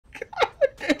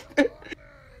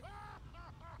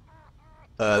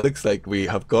Looks like we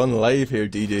have gone live here,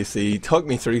 DJC. Talk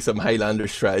me through some Highlander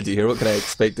strategy here. What can I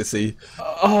expect to see?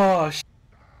 Oh,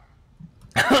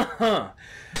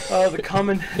 the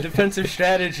common defensive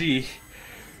strategy.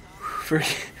 For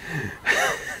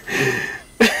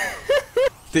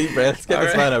Deep breaths. Get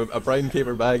this man a brown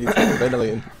paper bag. He's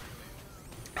ventilating.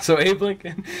 So Abe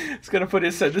Lincoln is going to put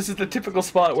his... This is the typical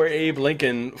spot where Abe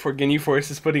Lincoln for Ginyu Force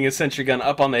is putting his sentry gun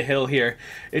up on the hill here.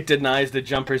 It denies the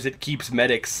jumpers. It keeps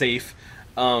medics safe.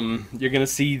 You're going to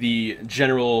see the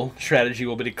general strategy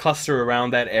will be to cluster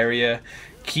around that area.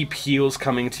 Keep heals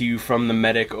coming to you from the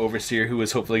medic Overseer, who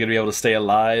is hopefully going to be able to stay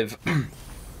alive.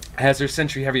 Has her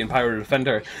Sentry Heavy and Pyro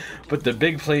Defender, but the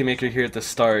big playmaker here at the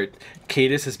start,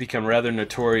 Cadis has become rather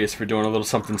notorious for doing a little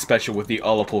something special with the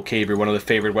Olipole Caber, one of the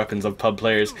favorite weapons of pub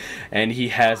players, and he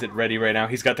has it ready right now.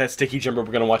 He's got that sticky jumper.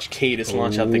 We're going to watch Cadis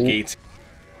launch out the gates.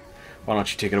 Why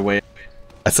don't you take it away?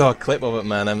 I saw a clip of it,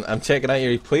 man. I'm checking out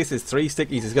here. He places 3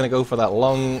 stickies. He's going to go for that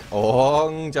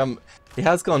long jump. He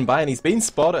has gone by and he's been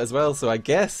spotted as well, so I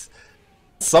guess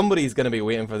somebody's going to be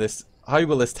waiting for this. How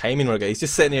will this timing work? He's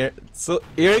just sitting here. So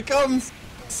here he comes.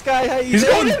 Sky high. He's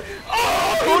in.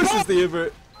 Oh, Forces the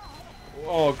Uber.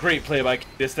 Oh, great play by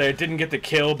Cadis there. Didn't get the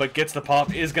kill, but gets the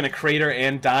pop. Is going to crater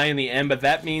and die in the end, but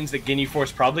that means that Ginyu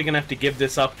Force probably going to have to give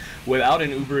this up. Without an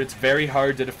Uber, it's very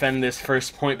hard to defend this.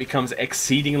 First point becomes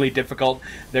exceedingly difficult.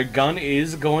 Their gun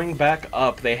is going back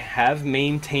up. They have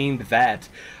maintained that.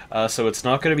 So it's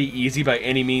not going to be easy by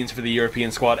any means for the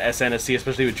European squad, SNSD,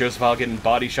 especially with Joseph Hall getting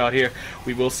body shot here.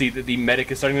 We will see that the medic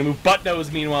is starting to move.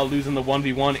 Buttnose, meanwhile, losing the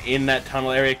 1v1 in that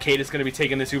tunnel area. Kate is going to be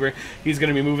taking this Uber. He's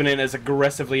going to be moving in as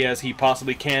aggressively as he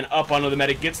possibly can. Up onto the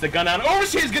medic, gets the gun down.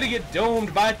 Overseer's going to get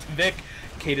domed by Tvik.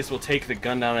 Cadis will take the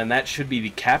gun down, and that should be the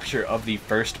capture of the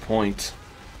first point.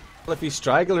 A few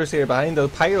stragglers here behind, though.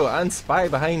 Pyro and Spy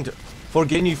behind for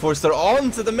Ginyu Force. They're on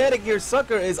to the medic here.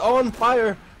 Sucker is on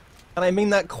fire. And I mean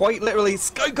that quite literally.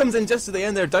 Scout comes in just to the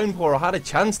end there. Downpour had a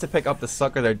chance to pick up the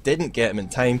Sucker there, didn't get him in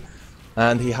time.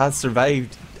 And he has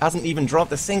survived. Hasn't even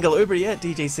dropped a single Uber yet,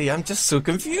 DJC. I'm just so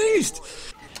confused.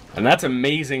 And that's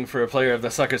amazing for a player of the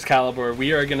Sucker's caliber.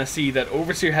 We are going to see that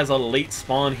Overseer has a late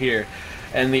spawn here.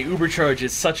 And the Uber charge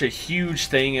is such a huge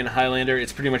thing in Highlander.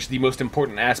 It's pretty much the most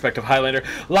important aspect of Highlander.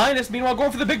 Linus, meanwhile,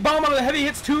 going for the big bomb out of the heavy.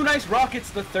 Hits 2 nice rockets.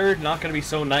 The third, not going to be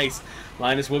so nice.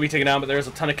 Linus will be taken down, but there's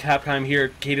a ton of cap time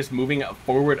here. Cadis moving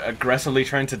forward aggressively,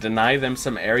 trying to deny them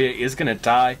some area. Is going to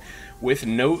die with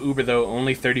no Uber, though,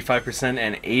 only 35%.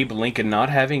 And Abe Lincoln not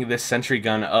having this sentry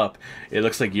gun up. It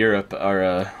looks like Europe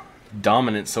are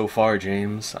dominant so far,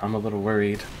 James. I'm a little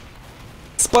worried.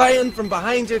 Spy in from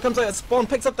behind here, comes out of spawn,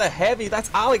 picks up the heavy. That's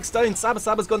Alex down. Saba's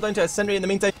gone down to a sentry in the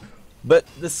meantime. But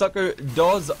the Sucker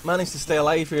does manage to stay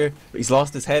alive here. But he's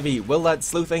lost his heavy. Will that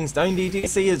slow things down,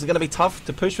 DJC? Is it going to be tough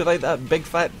to push without that big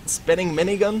fat spinning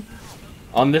minigun?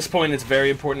 On this point, it's very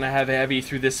important to have heavy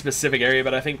through this specific area,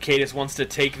 but I think Cadis wants to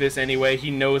take this anyway. He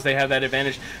knows they have that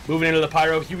advantage. Moving into the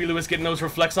Pyro, Huey Lewis getting those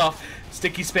reflex off.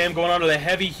 Sticky spam going on to the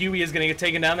heavy. Huey is going to get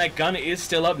taken down. That gun is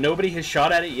still up. Nobody has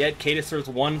shot at it yet. Cadis throws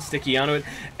 1 sticky onto it.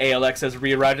 ALX has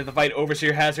re-arrived at the fight.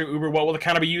 Overseer has her Uber. What will the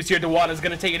counter be used here? Dewan is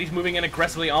going to take it. He's moving in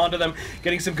aggressively onto them.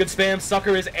 Getting some good spam.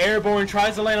 Sucker is airborne.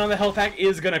 Tries to land on the health pack.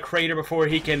 Is going to crater before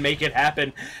he can make it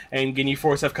happen. And Ginyu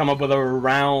Force have come up with a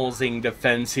rousing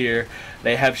defense here.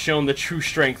 They have shown the true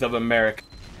strength of America.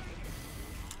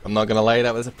 I'm not going to lie,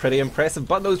 that was a pretty impressive.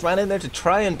 Buttnose ran in there to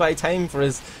try and buy time for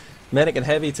his medic and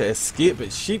heavy to escape,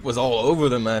 but Sheep was all over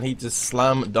them, man. He just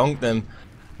slam dunked them.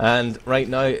 And right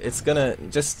now, it's going to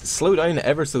just slow down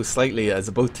ever so slightly as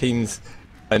both teams,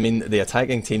 I mean the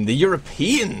attacking team, the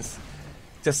Europeans,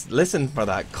 just listen for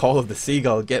that call of the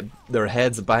seagull, get their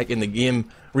heads back in the game,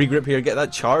 regroup here, get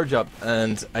that charge up,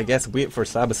 and I guess wait for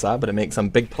Saba to make some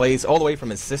big plays all the way from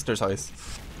his sister's house.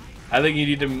 I think you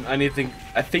need to.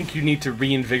 I think you need to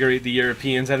reinvigorate the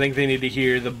Europeans. I think they need to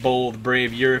hear the bold,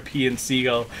 brave European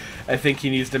seagull. I think he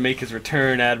needs to make his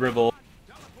return, Admirable.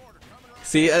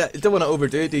 See, I don't want to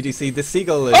overdo it, DGC. The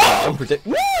seagull is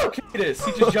unpredictable. Woo! Okay, it is.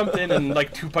 He just jumped in and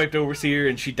like 2-piped Overseer,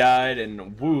 and she died.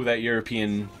 And woo, that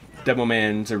European demo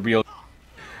man's a real.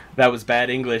 That was bad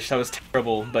English. That was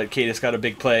terrible. But Cadis got a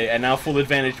big play, and now full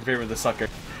advantage in favor of the Sucker.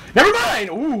 Never mind!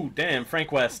 Ooh, damn,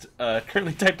 Frank West,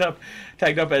 currently tagged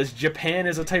up as Japan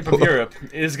is a type of Europe,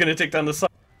 is going to take down the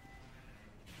Sucker.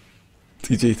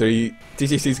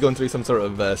 DGC's going through some sort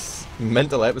of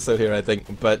mental episode here, I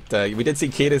think. But we did see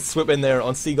Cadis swoop in there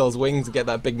on Seagull's wings to get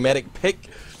that big medic pick.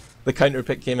 The counter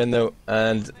pick came in though,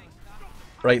 and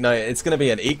right now it's going to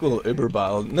be an equal Uber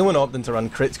battle. No one opting to run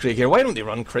Crits Creek here. Why don't they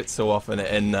run crits so often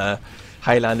in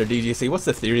Highlander, DGC? What's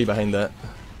the theory behind that?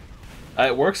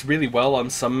 It works really well on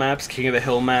some maps, King of the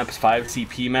Hill maps, 5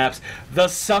 CP maps. The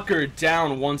sucker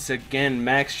down once again.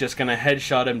 Max just gonna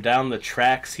headshot him down the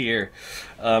tracks here.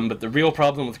 But the real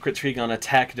problem with crit streak on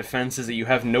attack defense is that you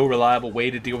have no reliable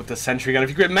way to deal with the sentry gun. If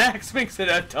you crit, Max makes it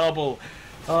a double.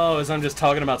 Oh, as I'm just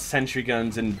talking about sentry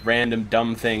guns and random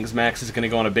dumb things, Max is gonna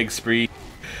go on a big spree.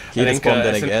 He just bombed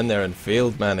in again there and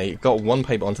failed, man. He got one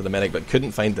pipe onto the medic but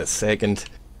couldn't find the second.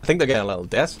 I think they're getting a little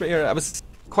desperate here. I was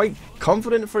quite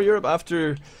confident for Europe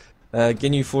after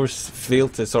Ginyu Force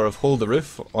failed to sort of hold the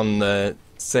roof on the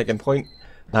second point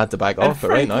and had to back off, but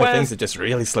right now things have just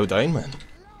really slowed down, man.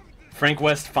 Frank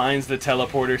West finds the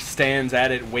teleporter, stands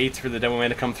at it, waits for the demo man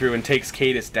to come through and takes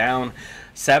Cadis down.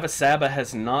 Saba Saba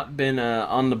has not been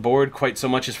on the board quite so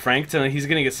much as Frank tonight. He's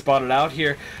going to get spotted out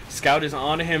here. Scout is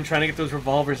onto him, trying to get those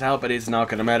revolvers out, but it's not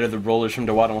going to matter. The rollers from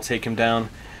Dewatan will take him down.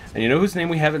 And you know whose name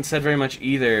we haven't said very much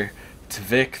either?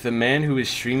 Tvik, the man who is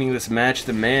streaming this match,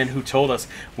 the man who told us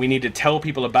we need to tell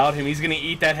people about him. He's going to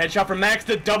eat that headshot from Max,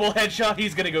 the double headshot.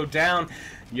 He's going to go down.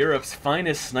 Europe's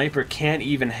finest sniper can't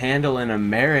even handle an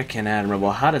American Admiral.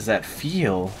 How does that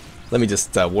feel? Let me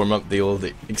just warm up the old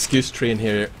excuse train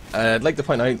here. I'd like to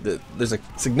point out that there's a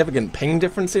significant ping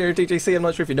difference here, DJC. I'm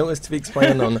not sure if you noticed, Tvik's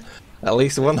playing on at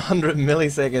least 100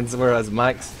 milliseconds, whereas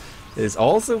Max is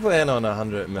also playing on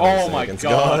 100 milliseconds. Oh my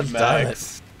god,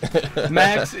 Max.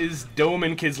 Max is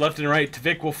doming kids left and right.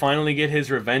 Tvik will finally get his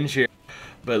revenge here.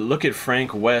 But look at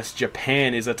Frank West.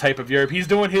 Japan is a type of Europe. He's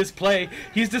doing his play.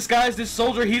 He's disguised as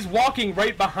soldier. He's walking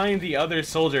right behind the other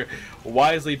soldier.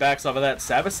 Wisely backs off of that.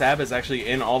 Saba Saba is actually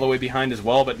in all the way behind as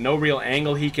well, but no real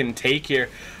angle he can take here.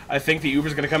 I think the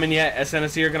Uber's going to come in yet.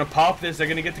 SNSD are going to pop this. They're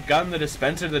going to get the gun, the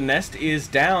dispenser. The nest is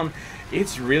down.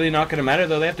 It's really not going to matter,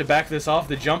 though. They have to back this off.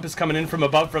 The jump is coming in from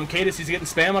above from Cadis. He's getting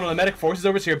spam on the medic. Forces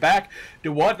over to your back.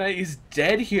 Dewatan is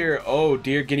dead here. Oh,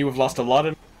 dear. Ginyu, we've lost a lot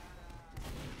of...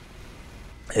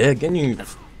 Yeah, Ginyu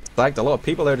stacked a lot of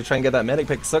people there to try and get that medic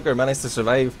pick. Sucker managed to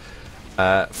survive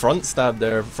front stab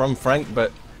there from Frank,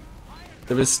 but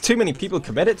there was too many people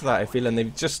committed to that, I feel, and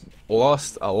they've just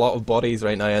lost a lot of bodies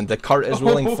right now, and the cart is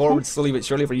rolling forward slowly but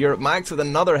surely for Europe. Max with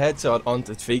another headshot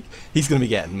onto Tvik. He's going to be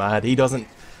getting mad. He doesn't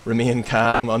remain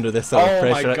calm under this sort of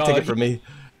pressure. Take it from me.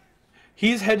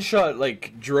 He's headshot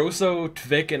like Droso,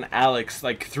 Tvik, and Alex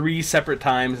like 3 separate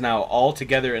times now, all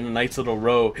together in a nice little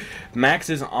row. Max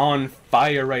is on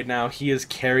fire right now. He is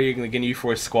carrying the Ginyu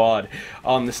Force squad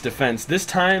on this defense. This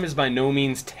time is by no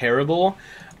means terrible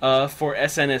for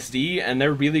SNSD, and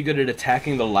they're really good at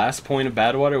attacking the last point of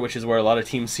Badwater, which is where a lot of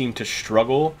teams seem to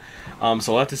struggle.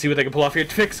 So we'll have to see what they can pull off here.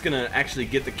 Tvik's going to actually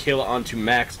get the kill onto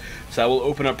Max, so that will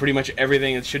open up pretty much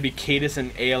everything. It should be Cadis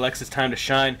and ALX's time to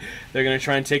shine. They're going to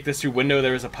try and take this through window.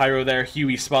 There is a pyro there.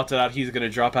 Huey spots it out. He's going to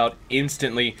drop out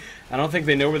instantly. I don't think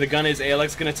they know where the gun is.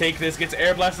 ALX going to take this, gets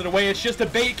air blasted away. It's just a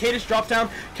bait. Cadis drops down.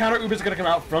 Counter Uber's going to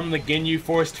come out from the Ginyu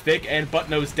Force. Tvik and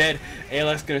Buttnose dead.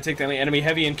 ALX going to take down the enemy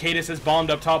heavy, and Cadis is bombed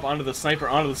up top onto the sniper,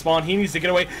 onto the spawn. He needs to get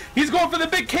away. He's going for the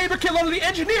big caber kill onto the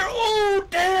engineer. Oh,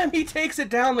 damn. He takes it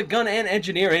down, the gun and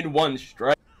engineer, in one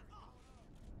strike.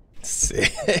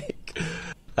 Sick.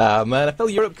 Man, I feel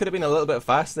Europe could have been a little bit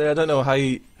faster. I don't know how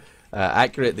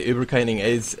accurate the Uber counting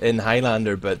is in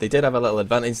Highlander, but they did have a little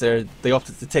advantage there. They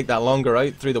opted to take that longer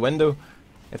out through the window.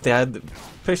 If they had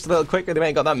pushed a little quicker, they might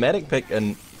have got that medic pick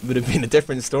and it would have been a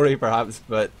different story perhaps,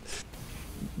 but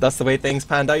that's the way things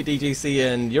panned out.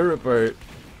 DGC and Europe are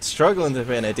struggling to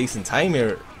win a decent time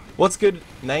here. What's good?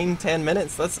 9-10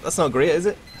 minutes? That's not great, is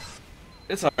it?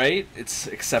 It's alright. It's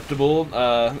acceptable.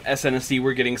 SNSD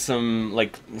were getting some,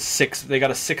 like, they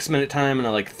got a 6-minute time and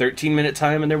a, like, 13-minute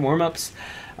time in their warm-ups.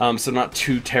 So not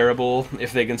too terrible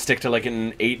if they can stick to, like,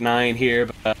 an 8-9 here.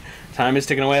 But time is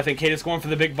ticking away. I think Cadis going for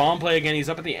the big bomb play again. He's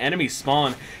up at the enemy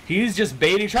spawn. He's just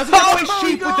baiting. Tries to get away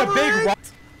Sheep with the big rock.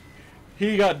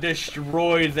 He got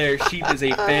destroyed there. Sheep is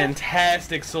a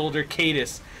fantastic soldier.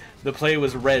 Cadis, the play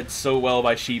was read so well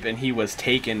by Sheep, and he was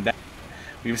taken down.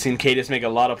 We've seen Cadis make a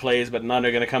lot of plays, but none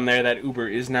are going to come there. That Uber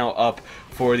is now up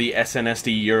for the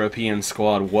SNSD European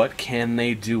squad. What can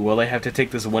they do? Will they have to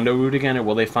take this window route again, or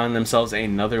will they find themselves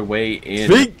another way in?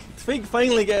 Tvik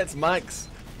finally gets Max.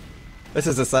 This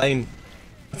is a sign.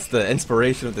 It's the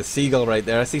inspiration of the seagull right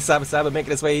there. I see Saba Saba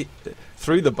making his way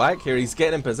through the back here. He's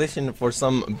getting in position for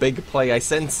some big play. I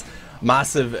sense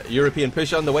massive European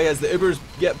push on the way as the Ubers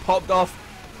get popped off.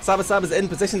 Saba Saba's in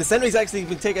position. The sentry's actually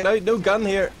been taken out. No gun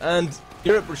here, and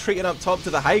Europe retreating up top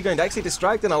to the high ground, actually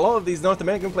distracting a lot of these North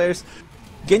American players.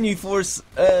 Ginyu Force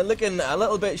looking a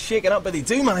little bit shaken up, but they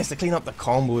do manage to clean up the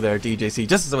combo there, DJC.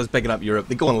 Just as I was picking up Europe,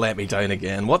 they go and let me down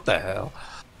again. What the hell?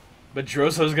 But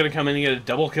Droso's going to come in and get a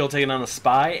double kill taking on the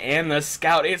spy and the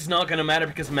scout. It's not going to matter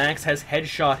because Max has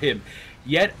headshot him.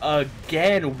 yet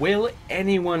again. Will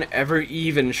anyone ever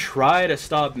even try to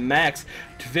stop Max?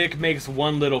 Vic makes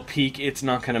one little peek. It's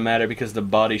not going to matter because the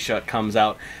body shot comes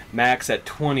out. Max at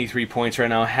 23 points right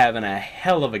now, having a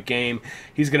hell of a game.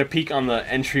 He's going to peek on the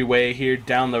entryway here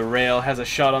down the rail. Has a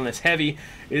shot on this heavy.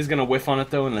 Is going to whiff on it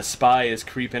though, and the spy is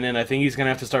creeping in. I think he's going to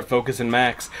have to start focusing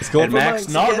Max. And Max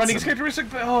not running his characteristic.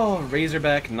 Oh,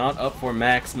 Razorback not up for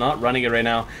Max. Not running it right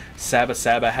now.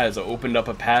 Saba has opened up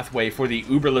a pathway for the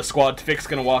Uberless squad. Vic's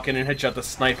going to walk in and headshot the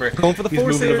sniper. Going for the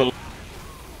force here.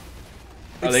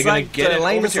 Are they going to get it?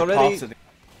 Overseer pops it.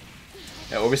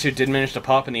 Yeah, Overseer did manage to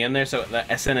pop in the end there, so the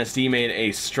SNSD made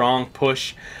a strong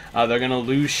push. They're going to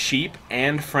lose Sheep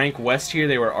and Frank West here.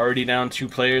 They were already down 2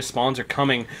 players. Spawns are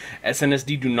coming.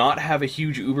 SNSD do not have a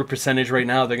huge Uber percentage right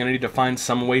now. They're going to need to find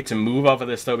some way to move off of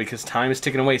this, though, because time is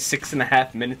ticking away.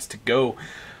 6.5 minutes to go.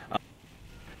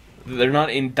 They're not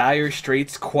in dire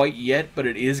straits quite yet, but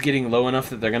it is getting low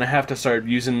enough that they're going to have to start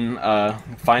using,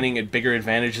 finding bigger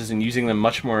advantages and using them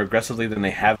much more aggressively than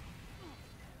they have.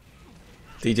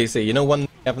 DJC, you know one thing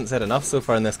I haven't said enough so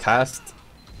far in this cast?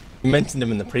 You mentioned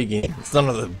him in the pregame. It's none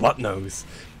of the Buttnose.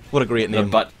 What a great name.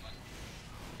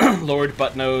 Lord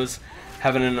Buttnose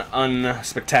having an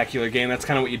unspectacular game. That's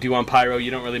kind of what you do on Pyro. You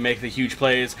don't really make the huge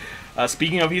plays.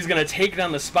 Speaking of, he's going to take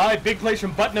down the spy. Big plays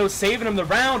from Buttnose, saving him the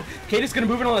round. Kata's going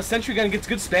to move in on the sentry gun, gets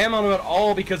good spam on him at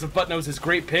all because of Buttnose's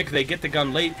great pick. They get the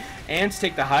gun late and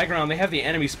take the high ground. They have the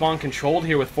enemy spawn controlled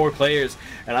here with 4 players,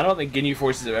 and I don't think Ginyu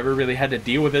Forces have ever really had to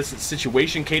deal with this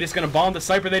situation. Kata's going to bomb the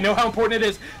sniper. They know how important it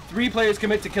is. 3 players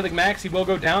commit to killing Max. He will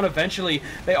go down eventually.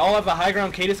 They all have the high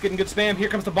ground. Kata's getting good spam. Here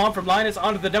comes the bomb from Linus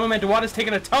onto the Demo Man. Dewada's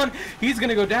taking a ton. He's going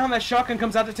to go down. That shotgun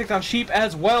comes out to take down Sheep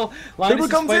as well. Linus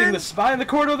is fighting the spy in the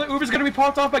corridor. The Uber's going to be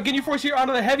popped off by Ginyu Force here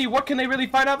onto the heavy. What can they really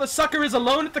find out? The sucker is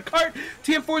alone at the cart.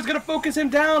 TM4 is going to focus him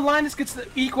down. Linus gets the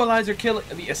equalizer kill,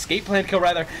 the escape plan kill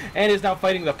rather, and is now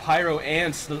fighting the Pyro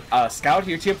and Scout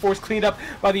here. TM4 is cleaned up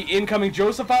by the incoming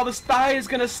Josephal. The spy is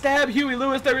going to stab Huey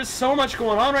Lewis. There is so much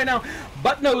going on right now.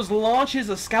 Buttnose launches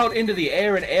a Scout into the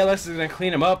air, and ALS is going to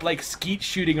clean him up like skeet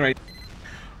shooting right.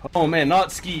 Oh man,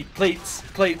 not skeet, plates,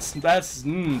 that's,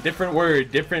 different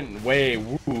word, different way,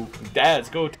 woo. Dads,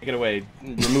 go take it away,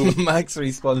 remove it. Max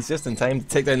respawns just in time to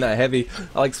take down that heavy.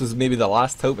 Alex was maybe the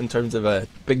last hope in terms of a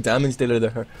big damage dealer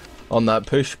there on that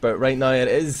push, but right now it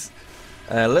is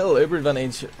a little Uber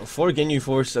advantage for Ginyu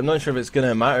Force. I'm not sure if it's going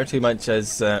to matter too much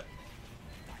as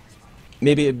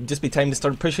maybe it'd just be time to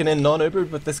start pushing in non-Uber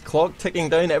with this clock ticking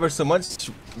down ever so much.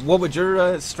 What would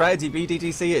your strategy be,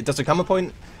 DTC? Does there come a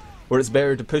point where it's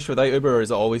better to push without Uber, or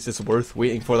is it always just worth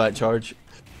waiting for that charge?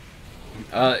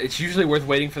 It's usually worth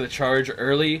waiting for the charge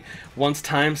early. Once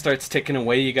time starts ticking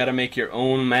away, you got to make your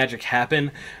own magic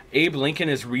happen. Abe Lincoln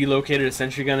has relocated a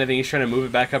sentry gun. I think he's trying to move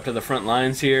it back up to the front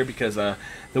lines here because the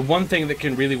one thing that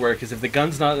can really work is if the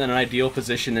gun's not in an ideal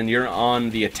position and you're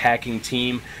on the attacking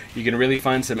team, you can really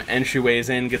find some entryways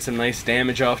in, get some nice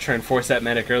damage off, try and force that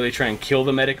medic early, try and kill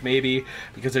the medic maybe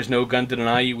because there's no gun to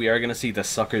deny you. We are going to see the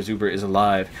sucker's Uber is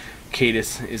alive.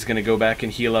 Cadis is going to go back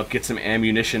and heal up, get some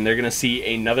ammunition. They're going to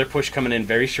see another push coming in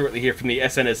very shortly here from the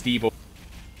SNSD.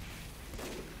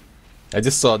 I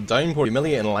just saw Downpour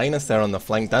humiliating Linus there on the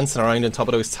flank, dancing around on top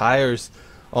of those tires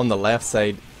on the left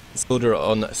side. Soldier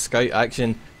on scout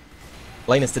action.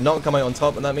 Linus did not come out on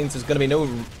top, and that means there's going to be no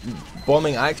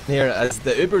bombing action here as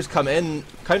the Ubers come in.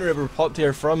 Counter Uber popped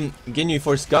here from Ginyu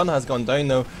Force. Gun has gone down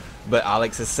though, but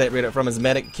Alex is separated from his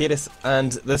medic. Kadis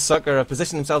and the sucker have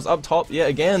positioned themselves up top yet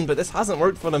again, but this hasn't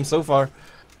worked for them so far.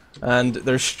 And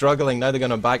they're struggling. Now they're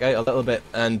going to back out a little bit,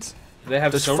 and they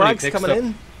have there's so many frags picks coming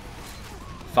in.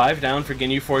 5 down for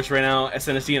Ginyu Force right now.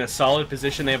 SNSD in a solid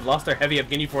position. They have lost their heavy of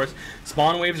Ginyu Force.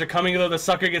 Spawn waves are coming though. The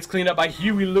sucker gets cleaned up by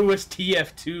Huey Lewis,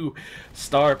 TF2,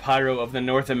 star pyro of the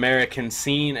North American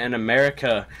scene. And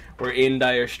America, we're in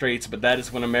dire straits, but that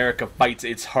is when America fights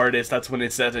its hardest. That's when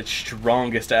it's at its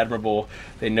strongest, admirable.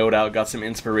 They no doubt got some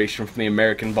inspiration from the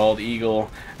American bald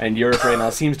eagle. And Europe right now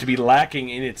seems to be lacking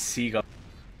in its seagull.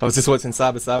 I was just watching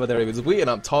Saba there. He was waiting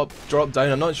up top, dropped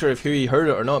down. I'm not sure if Huey heard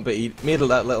it or not, but he made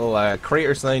that little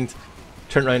crater sound,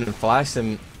 turned around and flashed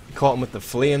him, caught him with the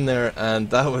flame there, and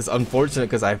that was unfortunate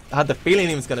because I had the feeling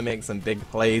he was going to make some big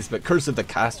plays. But curse of the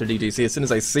caster, DJC. As soon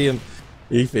as I see him,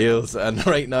 he fails. And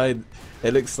right now,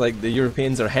 it looks like the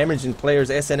Europeans are hemorrhaging players.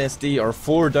 SNSD are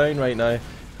 4 down right now.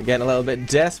 They're getting a little bit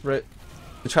desperate.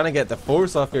 They're trying to get the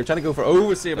force off here, trying to go for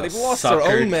overseer, but they've lost their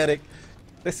own medic.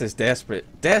 This is desperate.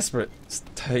 It's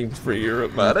time for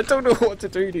Europe, man. I don't know what to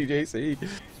do, DJC.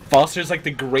 Foster's like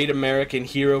the great American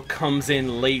hero, comes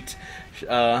in late.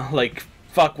 Like,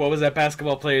 fuck, what was that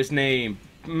basketball player's name?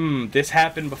 This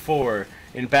happened before.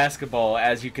 in basketball,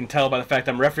 as you can tell by the fact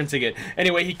I'm referencing it.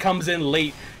 Anyway, he comes in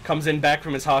late, comes in back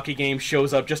from his hockey game,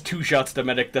 shows up, just 2 shots to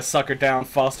medic the sucker down.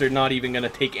 Foster not even going to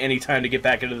take any time to get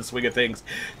back into the swing of things.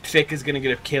 Vic is going to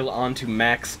get a kill onto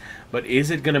Max, but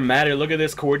is it going to matter? Look at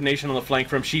this coordination on the flank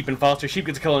from Sheep and Foster. Sheep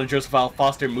gets a kill on Joseph while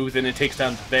Foster moves in and takes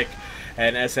down Vic.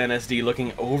 And SNSD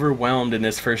looking overwhelmed in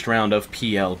this first round of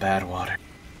PL Badwater.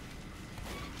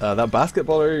 That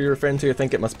basketballer you're referring to, I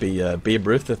think it must be Babe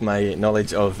Ruth, if my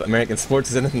knowledge of American sports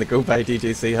is anything to go by,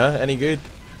 DJC, huh? Any good?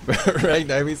 Right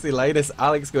now we see Linus,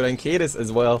 Alex go down, Cadis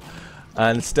as well,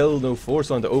 and still no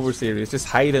force on the Overseer. He's just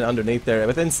hiding underneath there,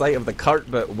 within sight of the cart,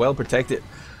 but well protected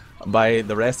by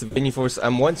the rest of Ginyu Force.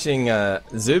 I'm watching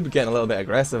Zub getting a little bit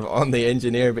aggressive on the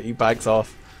engineer, but he backs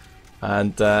off.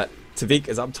 And Tavik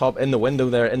is up top in the window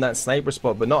there in that sniper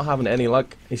spot, but not having any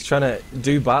luck. He's trying to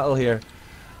do battle here.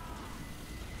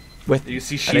 With you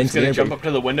see Sheep's going to jump up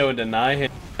to the window and deny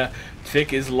him.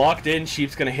 Vic is locked in.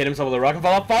 Sheep's going to hit himself with a rocket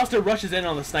ball. Foster rushes in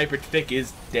on the sniper. Vic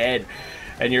is dead.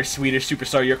 And your Swedish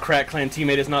superstar, your Crack Clan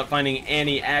teammate, is not finding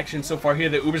any action so far here.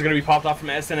 The Uber's going to be popped off from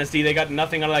SNSD. They got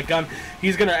nothing out of that gun.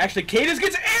 He's going to actually... Cadis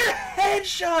gets air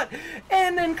headshot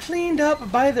and then cleaned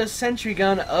up by the sentry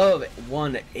gun of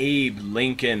one Abe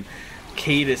Lincoln.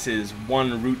 Cadis's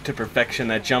one route to perfection,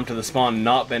 that jump to the spawn,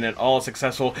 not been at all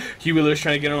successful. Huey Lewis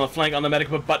trying to get on the flank on the medic,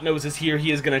 but Buttnose is here.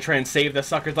 He is going to try and save the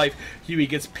sucker's life. Huey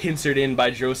gets pincered in by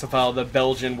Josephal, the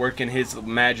Belgian, working his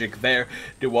magic there.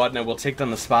 Duwadna will take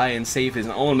down the spy and save his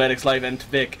own medic's life, and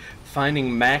Vic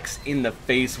finding Max in the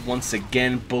face once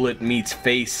again. Bullet meets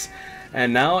face.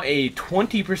 And now a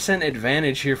 20%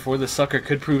 advantage here for the sucker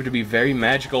could prove to be very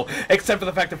magical, except for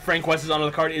the fact that Frank West is onto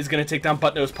the card, is going to take down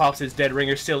Buttnose, pops his dead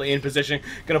ringer, still in position,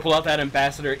 going to pull out that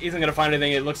ambassador, isn't going to find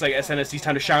anything. It looks like SNSD's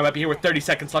time to shine up here with 30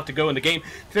 seconds left to go in the game.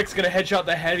 Vic's going to headshot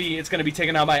the heavy, it's going to be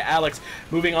taken out by Alex.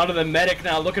 Moving on to the medic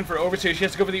now, looking for Overseer. She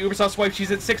has to go for the Ubersaw swipe,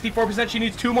 she's at 64%, she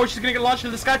needs 2 more, she's going to get launched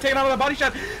into the sky, taken out with a body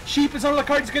shot. Sheep is on the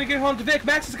card, he's going to get on to Vic.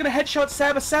 Max is going to headshot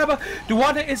Saba.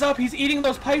 Duwadna is up, he's eating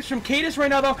those pipes from Cadis right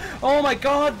now though. Oh my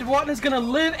god, Duwadna's going to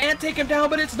live and take him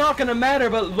down, but it's not going to matter.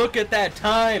 But look at that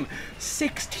time,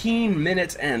 16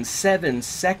 minutes and 7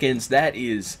 seconds. That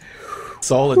is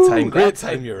solid time. Great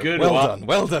time, Europe.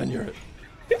 Well done, Europe.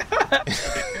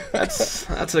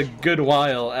 that's a good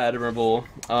while, admirable.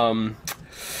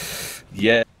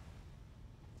 Yeah.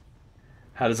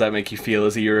 How does that make you feel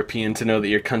as a European to know that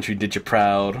your country did you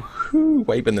proud? Whew,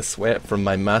 wiping the sweat from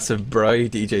my massive brow,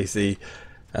 DJC.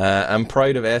 I'm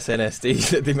proud of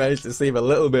SNSD that they managed to save a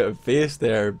little bit of face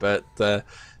there, but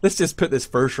let's just put this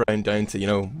first round down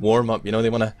to, warm up. They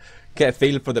want to get a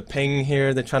feel for the ping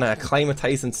here. They're trying to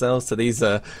acclimatize themselves to these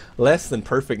less than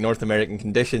perfect North American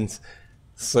conditions.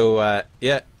 So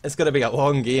yeah, it's going to be a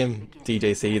long game,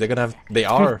 DJC. They're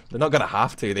not going to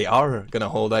have to. They are going to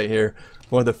hold out here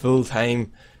for the full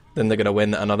time. Then they're going to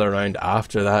win another round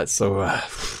after that. So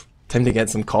time to get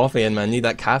some coffee in, man. Need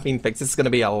that caffeine fix. This is going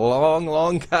to be a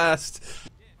long cast.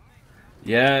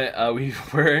 Yeah,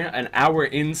 we're an hour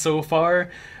in so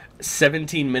far.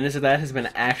 17 minutes of that has been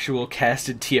actual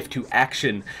casted TF2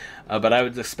 action. But I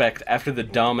would expect, after the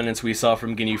dominance we saw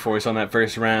from Ginyu Force on that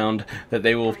first round, that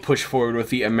they will push forward with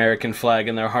the American flag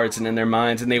in their hearts and in their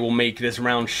minds, and they will make this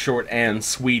round short and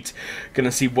sweet.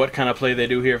 Gonna see what kind of play they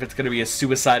do here. If it's gonna be a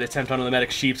suicide attempt onto the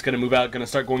medic, Sheep's gonna move out, gonna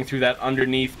start going through that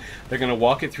underneath. They're gonna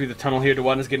walk it through the tunnel here.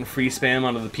 Duwadna's getting free spam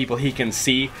onto the people he can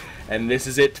see. And this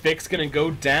is it. Vic's gonna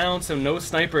go down, so no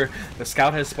sniper. The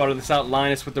scout has spotted this out.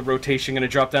 Linus with the rotation gonna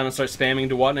drop down and start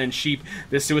spamming Duwadna and Sheep.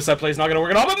 This suicide play is not gonna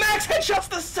work at all, but Max headshots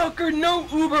the sucker! No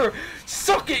Uber!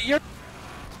 Suck it! You're...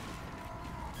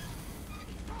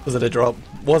 Was it a drop?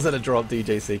 Was it a drop,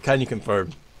 DJC? Can you confirm?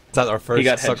 Is that our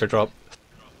first sucker drop?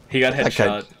 He got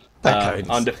headshot that counts.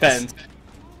 On defense.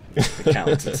 It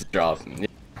counts. It's a drop.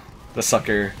 The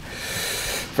sucker.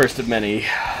 First of many.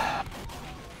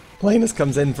 Linus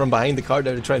comes in from behind the card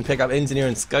there to try and pick up Engineer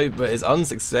and Scout, but is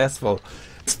unsuccessful.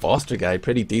 This Foster guy,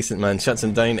 pretty decent, man. Shuts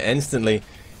him down instantly.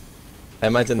 I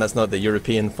imagine that's not the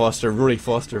European Foster, Rory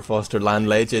Foster land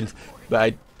legend,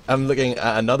 but I'm looking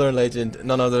at another legend,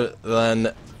 none other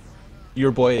than your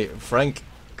boy Frank.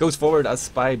 Goes forward as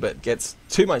spy, but gets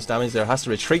too much damage there, has to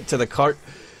retreat to the cart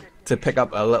to pick up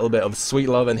a little bit of sweet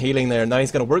love and healing there. Now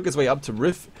he's going to work his way up to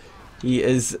roof. He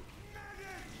is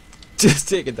just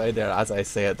taken down there as I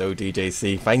say it though,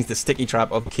 DJC. Finds the sticky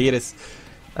trap of Cadis.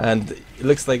 And it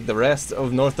looks like the rest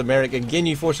of North America,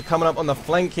 Ginyu Force are coming up on the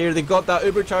flank here. They've got that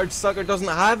Ubercharged sucker, doesn't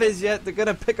have his yet. They're going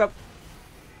to pick up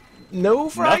No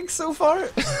frags so far?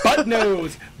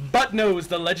 Buttnose,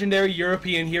 the legendary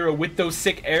European hero with those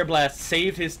sick air blasts,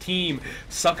 saved his team.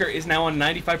 Sucker is now on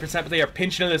 95%, but they are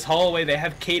pinching in this hallway. They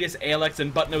have Cadis, Alex,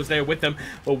 and Buttnose there with them.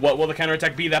 But what will the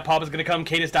counterattack be? That pop is going to come.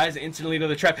 Cadis dies instantly to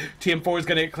the trap. TM4 is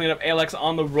going to clean up Alex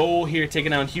on the roll here,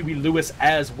 taking down Huey Lewis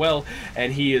as well.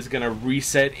 And he is going to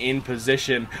reset in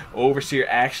position. Overseer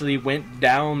actually went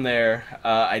down there.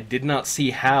 I did not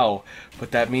see how.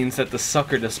 But that means that the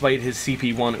Sucker, despite his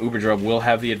CP1 Uber drop, will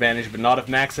have the advantage, but not if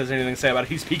Max has anything to say about it.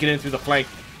 He's peeking in through the flank.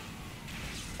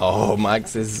 Oh,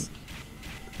 Max is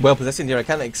well positioned here. I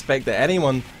can't expect that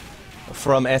anyone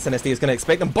from SNSD is going to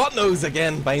expect him. Buttnose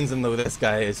again binds him though. This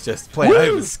guy is just playing out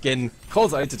of his skin.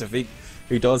 Calls out to defeat,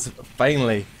 who does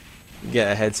finally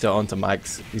get a head start onto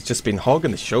Max. He's just been hogging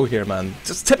the show here, man.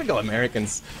 Just typical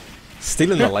Americans.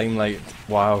 Stealing the limelight.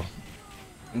 Wow.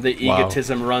 The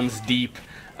egotism runs deep.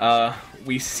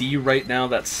 We see right now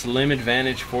that slim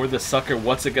advantage for the Sucker.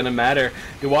 What's it gonna matter?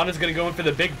 Duwana's gonna go in for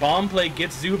the big bomb play.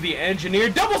 Gets Zoob the engineer.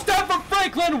 Double stab from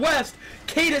Franklin West.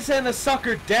 Cadis and the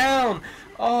Sucker down.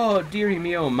 Oh, dearie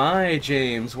me, oh my,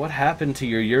 James. What happened to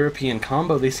your European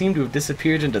combo? They seem to have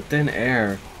disappeared into thin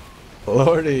air.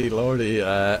 Lordy, lordy.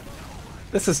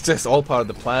 This is just all part of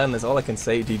the plan, is all I can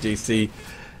say, DJC.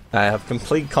 I have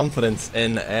complete confidence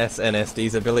in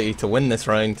SNSD ability to win this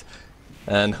round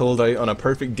and hold out on a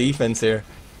perfect defense here.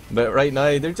 But right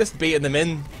now, they're just baiting them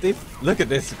in. Look at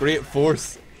this great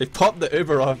force. They've popped the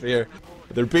Uber off here.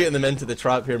 They're baiting them into the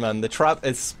trap here, man. The trap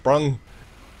is sprung.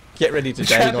 Get ready to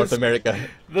die, North America.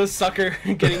 The Sucker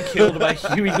getting killed by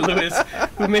Huey Lewis,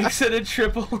 who makes it a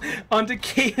triple onto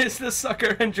Cadis, the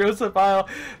Sucker, and Joseph Isle.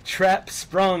 Trap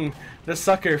sprung. The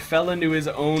Sucker fell into his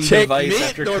own device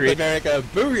after North America.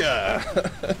 Booyah!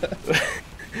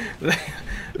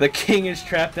 The king is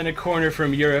trapped in a corner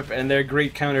from Europe, and their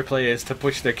great counterplay is to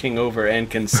push their king over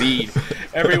and concede.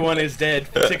 Everyone is dead.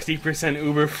 60%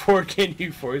 Uber for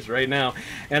Ginyu Force right now.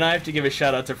 And I have to give a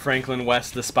shout out to Franklin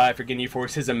West, the spy for Ginyu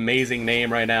Force. His amazing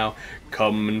name right now.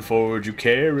 Coming forward, you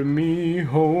carry me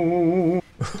home.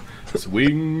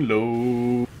 Swing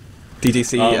low.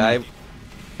 DDC,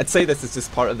 I'd say this is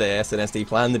just part of the SNSD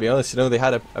plan, to be honest. You know, they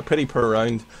had a pretty poor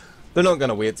round. They're not going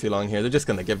to wait too long here. They're just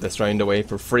going to give this round away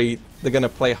for free. They're going to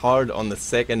play hard on the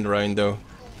second round, though.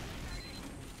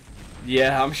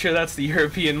 Yeah, I'm sure that's the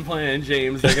European plan,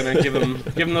 James. They're going to give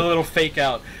him a little fake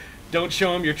out. Don't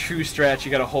show him your true strats.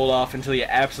 You got to hold off until you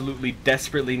absolutely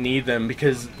desperately need them,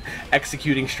 because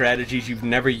executing strategies you've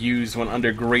never used when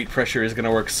under great pressure is going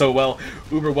to work so well.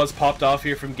 Uber was popped off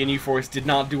here from Ginyu Force. Did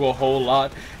not do a whole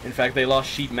lot. In fact, they lost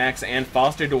Sheep, Max, and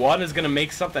Foster. Duwana's is going to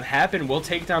make something happen. Will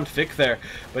take down Fick there,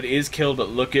 but is killed. But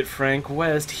look at Frank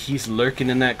West. He's lurking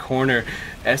in that corner.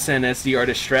 SNSD are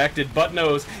distracted.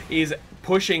 Buttnose is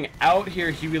pushing out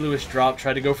here. Huey Lewis dropped,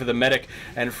 tried to go for the medic,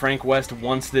 and Frank West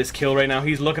wants this kill right now.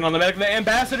 He's looking on the medic. The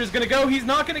ambassador's gonna go. He's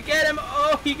not gonna get him.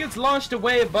 Oh, he gets launched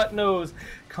away. Buttnose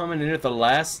coming in at the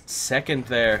last second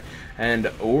there,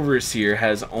 and Overseer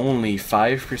has only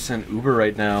 5% Uber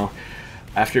right now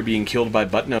after being killed by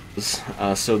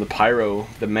Buttnose. So the Pyro,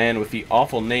 the man with the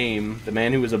awful name, the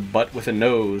man who is a butt with a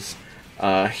nose,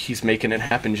 he's making it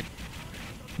happen.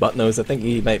 Buttnose, I think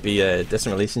he might be a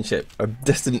distant relation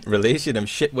of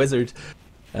Shit Wizard.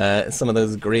 Some of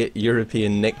those great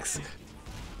European nicks.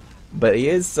 But he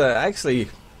is actually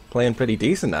playing pretty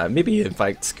decent. Maybe, in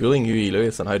fact, schooling Huey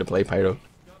Lewis on how to play Pyro.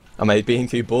 Am I being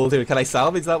too bold here? Can I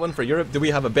salvage that one for Europe? Do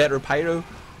we have a better Pyro?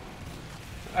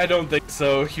 I don't think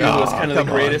so. Huey was kind of the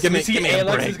greatest. Give me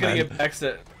Alex is going to get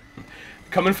backset.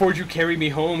 Coming forward, you carry me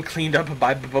home. Cleaned up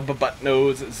by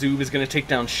Buttnose. Zoob is going to take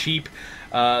down Sheep.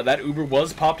 That Uber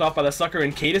was popped off by the Sucker,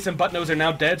 and Cadis and Buttnose are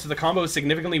now dead, so the combo is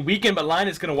significantly weakened, but Line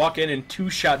is going to walk in and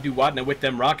two-shot Duwadna with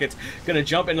them rockets. Going to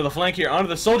jump into the flank here onto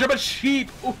the soldier, but Sheep!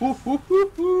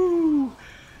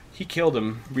 He killed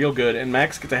him real good, and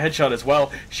Max gets a headshot as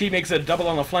well. She makes a double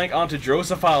on the flank onto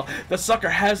Drosophile. The Sucker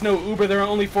has no Uber. There are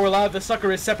only 4 alive. The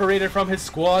Sucker is separated from his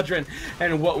squadron.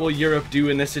 And what will Europe do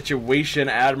in this situation?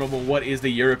 Admirable, what is the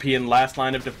European last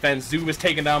line of defense? Zoob is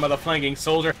taken down by the flanking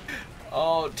soldier.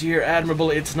 Oh, dear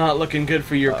Admirable, it's not looking good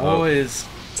for your boys.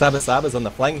 Saba's on the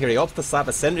flank here. He opts to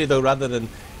Saba Sindri, though, rather than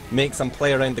make some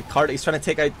play around the cart. He's trying to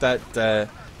take out that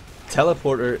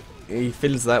teleporter. He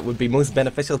feels that would be most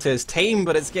beneficial to his team,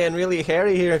 but it's getting really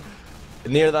hairy here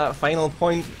near that final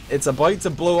point. It's about to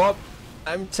blow up.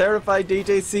 I'm terrified,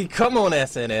 DJC. Come on,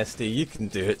 SNSD, you can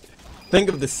do it. Think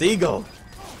of the seagull.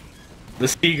 The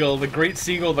Seagull, the Great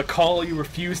Seagull, the call you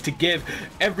refuse to give.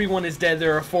 Everyone is dead.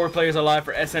 There are 4 players alive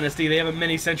for SNSD. They have a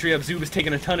mini-sentry up. Zub has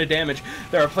taken a ton of damage.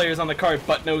 There are players on the card.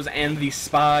 Buttnose and the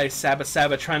Spy.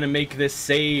 Saba trying to make this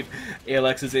save.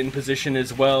 ALX is in position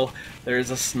as well. There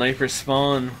is a sniper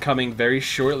spawn coming very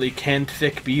shortly. Can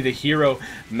Thick be the hero?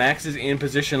 Max is in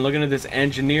position. Looking at this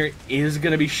engineer is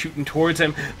going to be shooting towards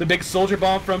him. The big soldier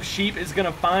bomb from Sheep is going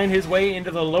to find his way into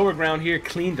the lower ground here,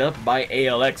 cleaned up by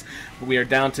ALX. We are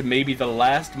down to maybe the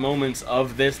last moments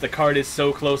of this. The card is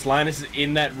so close. Linus is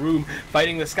in that room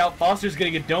fighting the scout. Foster's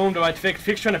going to get domed by Fick.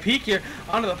 Fick's trying to peek here.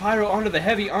 Onto the pyro, onto the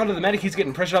heavy, onto the medic. He's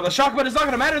getting pressured off the shock, but it's not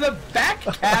going to matter. The back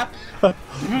cap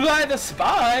by the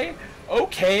Spy.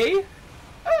 Okay.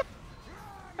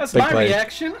 That's Big my play.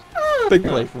 reaction. Big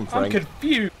play from Frank. I'm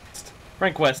confused.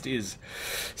 Frank West is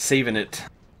saving it.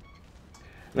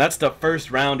 That's the first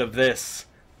round of this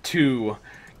to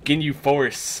Ginyu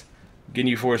Force.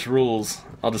 Ginyu Force rules.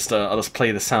 I'll just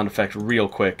play the sound effect real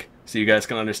quick so you guys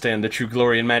can understand the true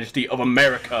glory and majesty of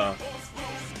America.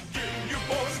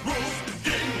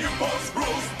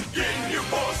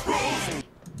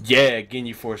 Yeah,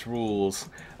 Ginyu Force rules.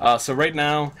 So right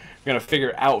now, we're going to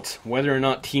figure out whether or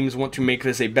not teams want to make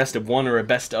this a best of 1 or a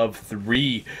best of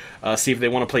 3. See if they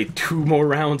want to play 2 more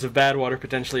rounds of Badwater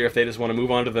potentially, or if they just want to move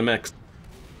on to the next.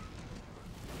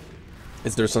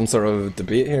 Is there some sort of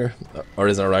debate here? Or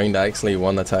is a round actually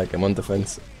 1 attack and 1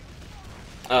 defense?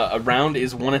 A round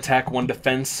is 1 attack, 1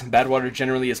 defense. Badwater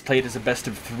generally is played as a best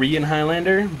of 3 in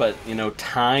Highlander, but you know,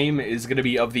 time is going to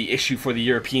be of the issue for the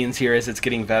Europeans here, as it's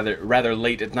getting rather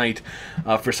late at night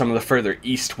for some of the further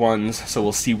east ones. So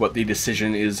we'll see what the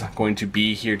decision is going to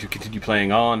be here to continue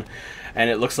playing on. And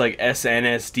it looks like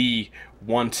SNSD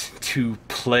want to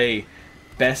play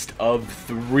best of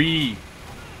 3.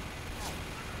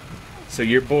 So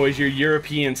your boys, your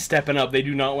Europeans stepping up. They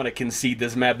do not want to concede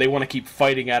this map. They want to keep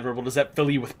fighting, Admirable. Does that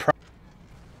fill you with pride?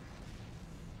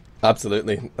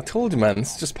 Absolutely. I told you, man,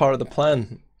 it's just part of the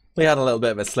plan. We had a little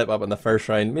bit of a slip up in the first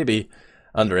round. Maybe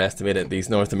underestimated these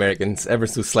North Americans ever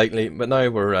so slightly. But now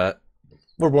we're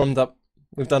warmed up.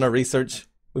 We've done our research.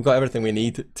 We've got everything we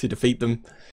need to defeat them.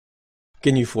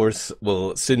 Ginyu Force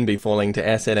will soon be falling to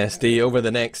SNSD over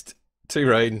the next 2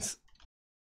 rounds.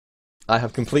 I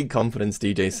have complete confidence,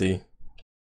 DJC.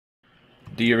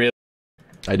 Do you really?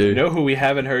 I do. You know who we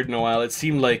haven't heard in a while? It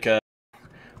seemed like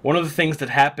one of the things that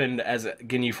happened as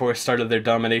Ginyu Force started their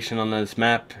domination on this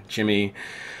map, Jimmy,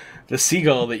 the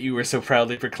seagull that you were so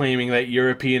proudly proclaiming, that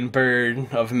European bird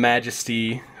of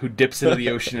majesty who dips into the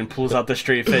ocean and pulls out the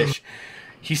stray fish.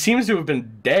 He seems to have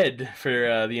been dead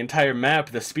for the entire map.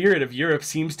 The spirit of Europe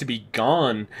seems to be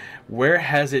gone. Where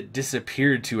has it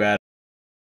disappeared to, Adam?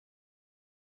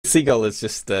 Seagull is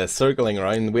just circling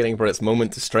around, waiting for its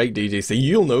moment to strike, DJC.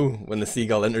 You'll know when the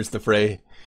seagull enters the fray.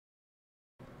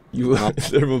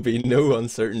 There will be no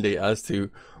uncertainty as to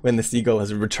when the seagull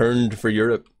has returned for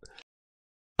Europe.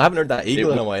 I haven't heard that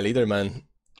eagle in a while either, man.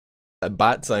 That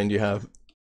bat sound you have.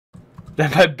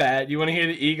 That bat. You want to hear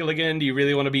the eagle again? Do you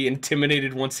really want to be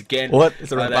intimidated once again? What? Is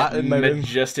there a bat in my room?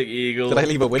 Majestic eagle. Did I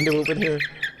leave a window open here?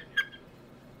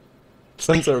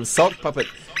 Some sort of sock puppet.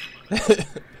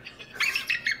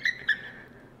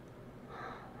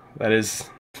 That is,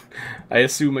 I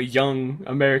assume, a young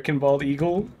American bald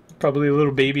eagle. Probably a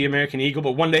little baby American eagle,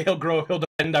 but one day he'll grow, he'll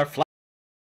defend our flag.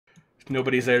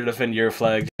 Nobody's there to defend your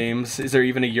flag, James. Is there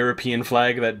even a European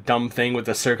flag? That dumb thing with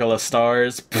the circle of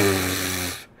stars?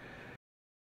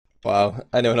 Wow,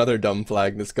 I know another dumb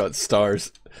flag that's got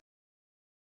stars.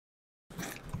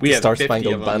 We have Star 50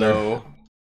 Spangled of them, Banner. though.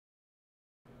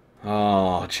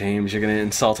 Oh, James, you're gonna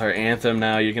insult our anthem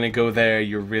now. You're gonna go there.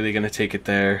 You're really gonna take it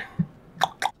there.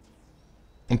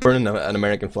 I'm burning an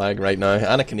American flag right now,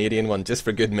 and a Canadian one, just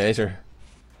for good measure.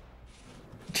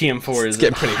 TM4 is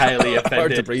getting pretty highly hard to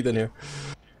offended. breathe in here.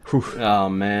 Whew. Oh,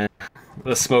 man.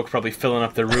 The smoke probably filling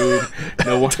up the room.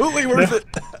 No one, Totally worth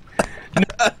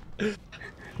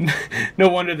it. no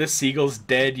wonder the seagull's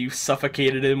dead. You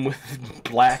suffocated him with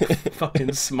black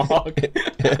fucking smog.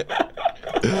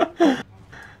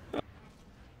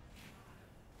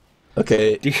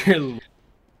 Okay. Dear...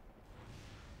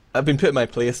 I've been put in my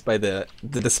place by the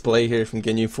display here from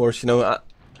Ginyu Force. You know, I'm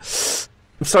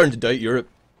starting to doubt Europe.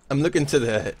 I'm looking to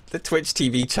the Twitch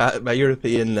TV chat of my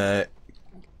European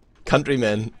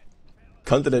countrymen,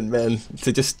 continent men,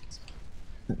 to just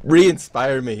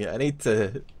re-inspire me. I need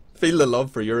to feel the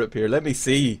love for Europe here. Let me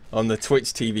see on the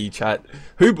Twitch TV chat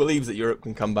who believes that Europe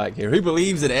can come back here. Who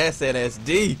believes in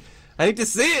SNSD? I need to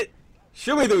see it.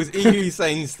 Show me those EU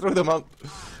signs. Throw them up.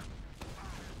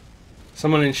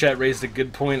 Someone in chat raised a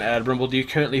good point, Admirable. Do you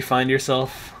currently find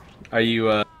yourself? Are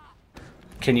you,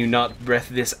 can you not breath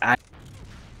this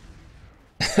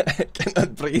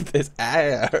cannot breathe this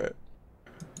air.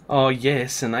 Oh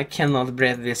yes, and I cannot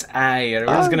breathe this air.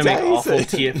 We're just I'm gonna make awful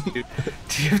Dyson.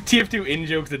 TF2 in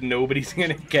jokes that nobody's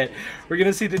gonna get. We're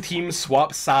gonna see the team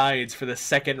swap sides for the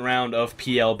second round of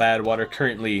PL Badwater.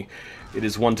 Currently, it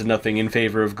is 1-0 in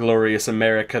favor of glorious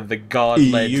America, the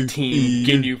god-led team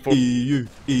Ginyu Force.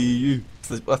 EU.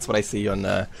 That's what I see on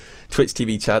Twitch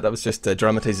TV chat. That was just a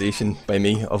dramatization by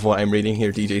me of what I'm reading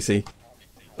here, DJC.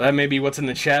 That may be what's in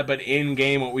the chat, but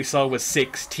in-game what we saw was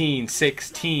 16,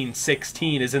 16,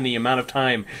 16 is in the amount of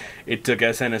time it took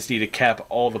SNSD to cap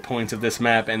all the points of this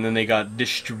map, and then they got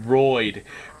destroyed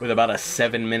with about a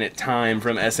 7-minute time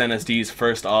from SNSD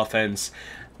first offense.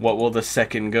 What will the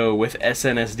second go with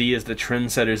SNSD as the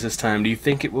trendsetters this time? Do you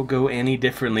think it will go any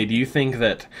differently? Do you think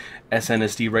that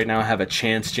SNSD right now have a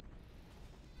chance?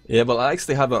 Yeah, well, I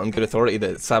actually have it on good authority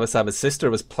that Saba Saba's sister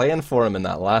was playing for him in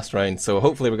that last round, so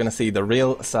hopefully we're going to see the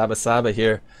real Saba Saba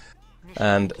here,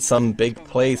 and some big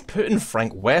plays, putting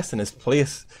Frank West in his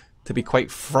place, to be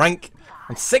quite frank.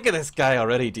 I'm sick of this guy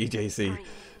already, DJC.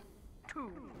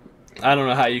 I don't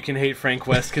know how you can hate Frank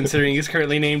West, considering he's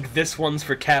currently named This One's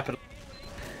for Capital.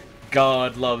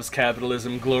 God loves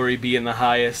capitalism, glory be in the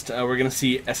highest. We're going to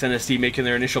see SNSD making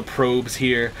their initial probes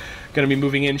here. Going to be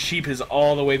moving in. Sheep is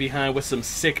all the way behind with some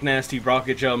sick, nasty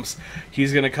rocket jumps.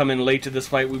 He's going to come in late to this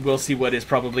fight. We will see what is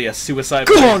probably a suicide.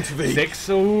 Come on, Vic! Vic,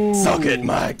 so... Suck it,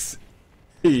 Max!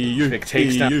 Vic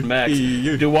takes down Max.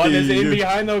 Duwan is in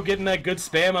behind though, getting that good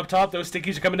spam up top. Those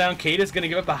stickies are coming down. Kate is going to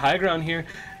give up the high ground here.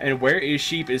 And where is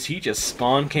Sheep? Is he just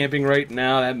spawn camping right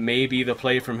now? That may be the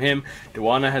play from him.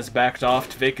 Duwana has backed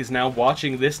off. Vic is now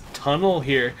watching this tunnel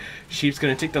here. Sheep's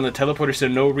going to take down the teleporter, so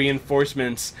no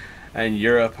reinforcements. And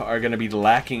Europe are going to be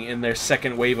lacking in their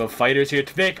second wave of fighters here.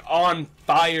 Tvik on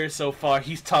fire so far.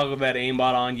 He's toggling that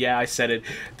aimbot on. Yeah, I said it.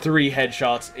 3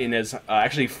 headshots in his...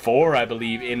 actually 4, I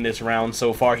believe, in this round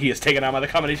so far. He is taken out by the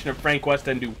combination of Frank West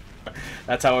and Du.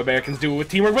 That's how Americans do it with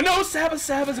teamwork. But no, Saba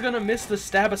Saba's going to miss the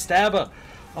Stabba.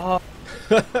 Oh.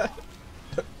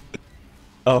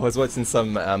 I was watching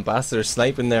some ambassador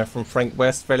sniping there from Frank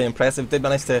West. Fairly impressive. Did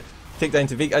manage to take down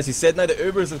Tvik. As you said, now the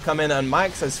Ubers have come in and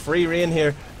Max has free reign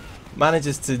here.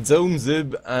 Manages to zone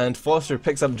Zub, and Foster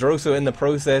picks up Droso in the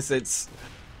process. It's...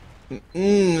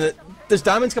 there's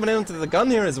damage coming into the gun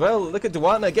here as well. Look at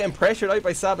Duwatna getting pressured out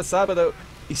by Saba Saba though.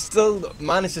 He still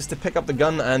manages to pick up the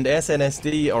gun, and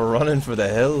SNSD are running for the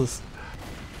hills.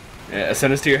 Yeah,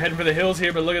 SNSD are heading for the hills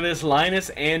here, but look at this. Linus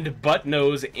and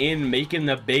Buttnose in making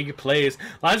the big plays.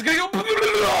 Linus gonna go...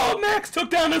 Oh, Max took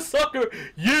down a sucker!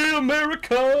 Yeah,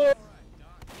 America!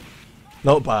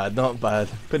 Not bad, not bad.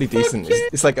 Pretty decent.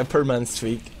 It's like a poor man's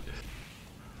tweak.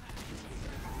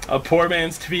 A poor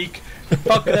man's tweak.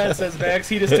 Fuck that, says Max.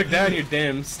 He just took down your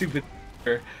damn stupid...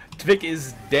 Tvik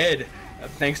is dead,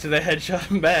 thanks to the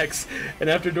headshot of Max. And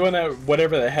after doing that,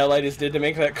 whatever the hell I just did to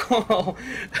make that call,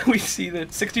 we see that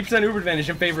 60% Uber advantage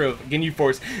in favor of Ginyu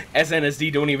Force.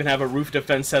 SNSD don't even have a roof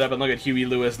defense set up, and look at Huey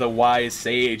Lewis, the wise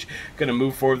sage, gonna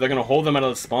move forward. They're gonna hold them out of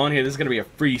the spawn here. This is gonna be a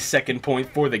free second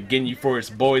point for the Ginyu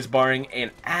Force boys, barring an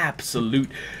absolute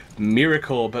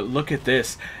miracle. But look at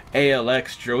this.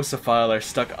 ALX, Drosophile are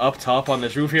stuck up top on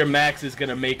this roof here. Max is going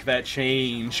to make that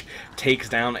change. Takes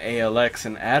down ALX.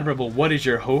 And Admirable, what is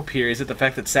your hope here? Is it the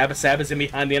fact that Saba Saba's in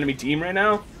behind the enemy team right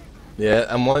now? Yeah,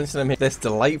 and once I make this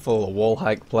delightful wall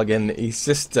hack plug-in, he's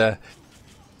just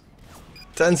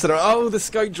dancing around. Oh, the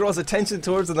scout draws attention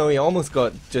towards him though. He almost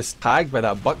got just tagged by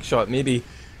that buckshot. Maybe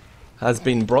has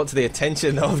been brought to the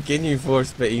attention of Ginyu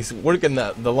Force, but he's working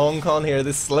the long con here,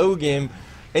 this slow game.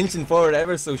 Inching forward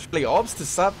ever so surely, opts to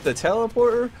sap the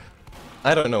teleporter.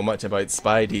 I don't know much about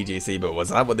Spy DJC, but was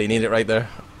that what they needed right there?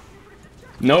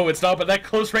 No, it's not, but that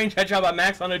close range headshot by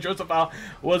Max on a Josephile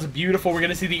was beautiful. We're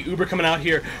going to see the Uber coming out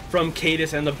here from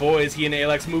Cadis and the boys. He and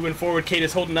Alex moving forward.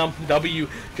 Cadis holding down W,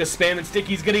 just spamming stick.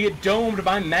 He's going to get domed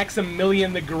by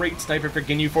Maximilian, the great sniper for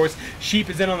Ginyu Force.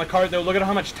 Sheep is in on the cart, though. Look at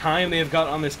how much time they have got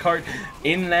on this cart.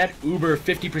 In that Uber,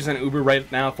 50% Uber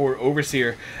right now for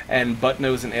Overseer. And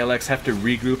Buttnose and Alex have to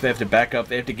regroup. They have to back up.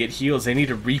 They have to get heals. They need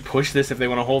to re-push this if they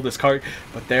want to hold this cart.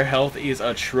 But their health is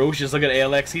atrocious. Look at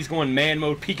Alex. He's going man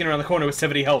mode, peeking around the corner with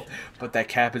 70 health, but that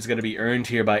cap is going to be earned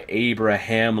here by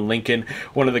Abraham Lincoln,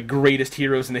 one of the greatest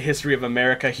heroes in the history of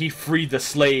America. He freed the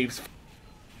slaves.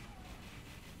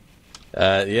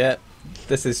 Yeah,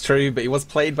 this is true, but he was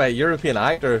played by a European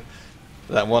actor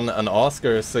that won an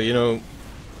Oscar, so you know,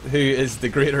 who is the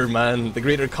greater man, the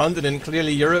greater continent?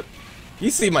 Clearly Europe. You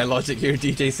see my logic here,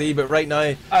 DJC, but right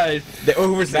now, the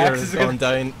Overseer has gone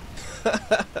down.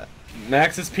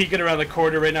 Max is peeking around the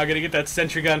corner right now, gonna get that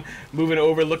sentry gun, moving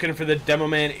over, looking for the demo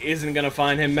man, isn't gonna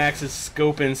find him. Max is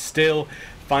scoping still,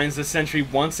 Finds the sentry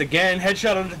once again.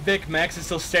 Headshot onto Vic. Max is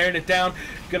still staring it down.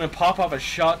 Gonna pop off a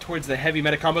shot towards the heavy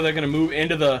meta combo. They're gonna move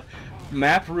into the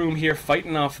map room here,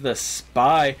 fighting off the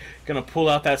spy. Gonna pull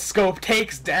out that scope.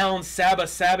 Takes down Saba.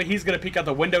 Saba, he's gonna peek out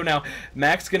the window now.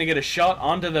 Max gonna get a shot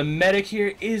onto the medic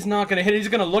here. Is not gonna hit it. He's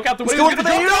gonna look out the window. He's going for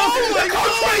the hero!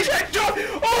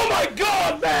 Oh my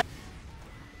god, man!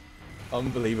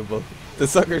 Unbelievable. The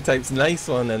sucker type's nice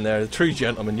one in there. True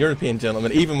gentleman, European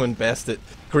gentleman, even when bested.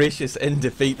 Gracious in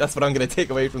defeat. That's what I'm going to take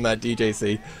away from that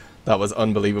DJC. That was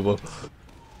unbelievable.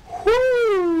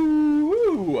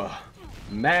 Woo!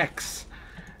 Max.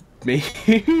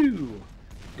 Damn.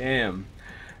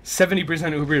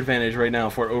 70% Uber advantage right now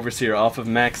for Overseer off of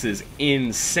Max's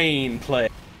insane play.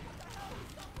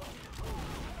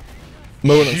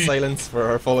 Moment of silence for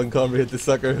our fallen comrade, the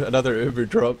sucker. Another Uber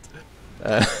dropped.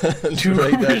 Two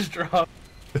Ubers dropped.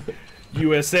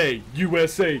 USA,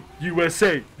 USA,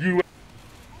 USA, USA.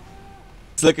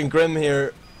 It's looking grim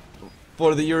here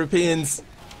for the Europeans.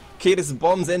 Kadis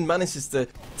bombs in, manages to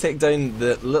take down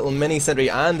the little mini sentry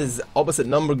and his opposite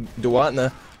number,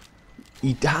 Duatna.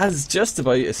 He has just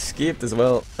about escaped as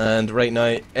well, and right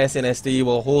now SNSD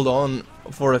will hold on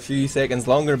for a few seconds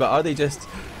longer, but are they just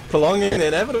prolonging the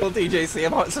inevitable? DJC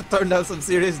have turned out some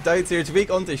serious doubts here. Tweak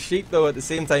onto Sheep though at the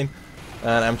same time,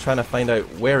 and I'm trying to find out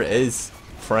where it is,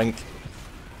 Frank.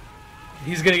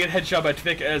 He's gonna get headshot by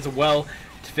Tvik as well.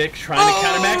 Tvik trying to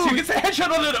counter Max. He gets a headshot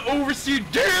on that Overseer.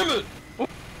 Damn it!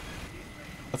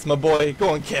 That's my boy. Go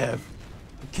on, Kev.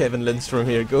 Kevin Lindstrom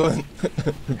here. Go on.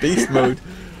 Beast mode.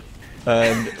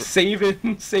 And save it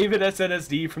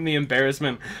SNSD from the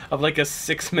embarrassment of like a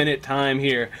 6-minute time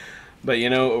here. But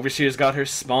you know, Overseer's got her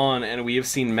spawn, and we have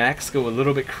seen Max go a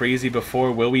little bit crazy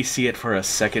before. Will we see it for a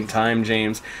second time,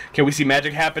 James? Can we see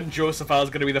magic happen? Josephile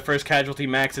is going to be the first casualty.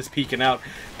 Max is peeking out.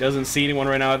 Doesn't see anyone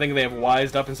right now. I think they have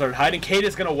wised up and started hiding. Kate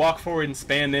is going to walk forward and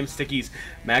spam them stickies.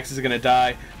 Max is going to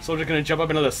die. Soldier's going to jump up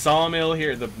into the sawmill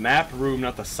here. The map room,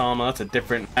 not the sawmill. That's a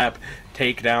different map.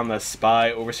 Take down the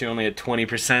spy. Overseer only at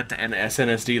 20%, and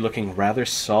SNSD looking rather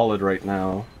solid right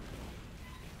now.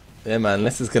 yeah, man,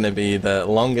 this is going to be the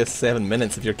longest 7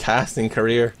 minutes of your casting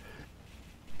career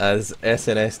as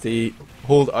SNSD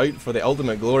hold out for the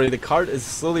ultimate glory. The cart is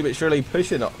slowly but surely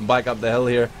pushing back up the hill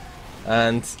here,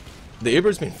 and the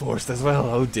Uber's been forced as well.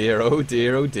 Oh dear, oh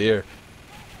dear, oh dear.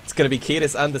 It's going to be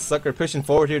Kadis and the sucker pushing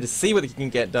forward here to see what they can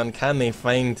get done. Can they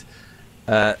find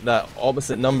that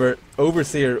opposite number?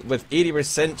 Overseer with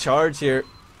 80% charge here.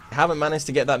 Haven't managed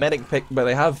to get that medic pick, but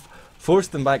they have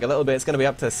forced them back a little bit. It's going to be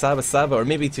up to Saba or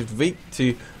maybe to Vik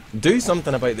to do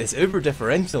something about this Uber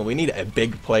differential. We need a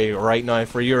big play right now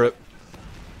for Europe.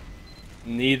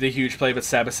 Need the huge play, but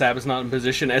Saba's not in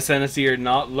position. SNSD are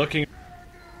not looking.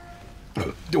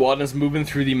 Duatna's moving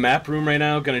through the map room right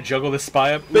now. Gonna juggle the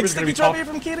spy up. Big sticky drop here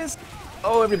from Kadis.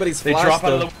 Oh, everybody's flashed. They drop out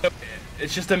though. of the window.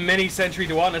 It's just a mini sentry.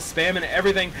 Duatna spamming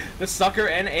everything. The sucker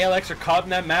and ALX are caught in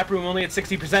that map room only at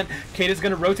 60%. Kate is going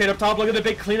to rotate up top. Look at the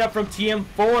big cleanup from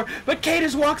TM4. But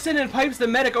Kate walks in and pipes the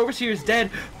medic. Overseer's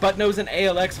dead. Buttnose and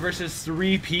ALX versus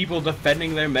 3 people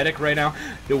defending their medic right now.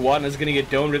 Duatna's going to get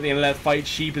domed at the end of that fight.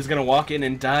 Sheep is going to walk in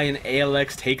and die, and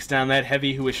ALX takes down that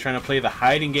heavy who is trying to play the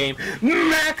hiding game.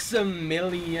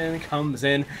 Maximilian comes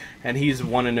in, and he's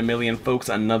 1 in a million, folks.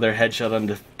 Another headshot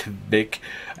onto Vic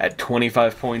at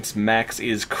 25 points. Max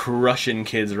is crushing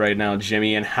kids right now,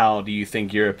 Jimmy, and how do you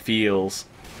think Europe feels?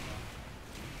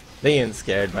 They ain't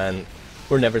scared, man.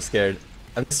 We're never scared.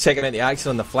 I'm just checking out the action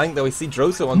on the flank, though. We see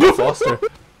Droso on the Foster.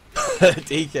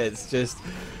 DK is just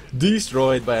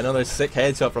destroyed by another sick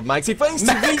headshot from Max. He finds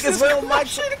Tariq as well.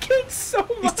 Max, so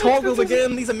he's toggled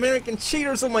again. These American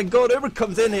cheaters. Oh my god, Uber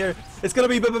comes in here. It's gonna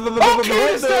be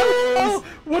oh,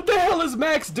 what the hell is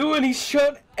Max doing? He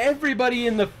shot everybody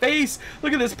in the face.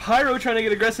 Look at this Pyro trying to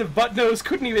get aggressive. Buttnose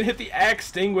couldn't even hit the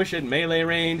extinguish at melee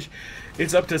range.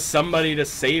 It's up to somebody to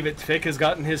save it. Fick has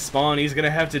gotten his spawn. He's going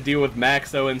to have to deal with Max,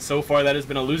 though, and so far that has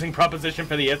been a losing proposition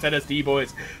for the SNSD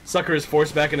boys. Sucker is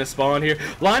forced back into spawn here.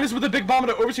 Linus with a big bomb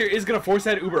to Overseer is going to force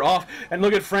that Uber off, and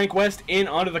look at Frank West in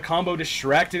onto the combo,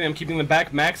 distracting them, keeping them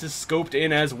back. Max is scoped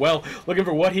in as well, looking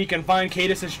for what he can find.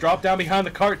 Cadis has dropped down behind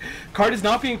the cart. Cart is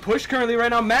not being pushed currently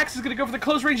right now. Max is going to go for the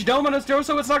close range dome on us,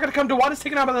 so it's not going to come. Duat is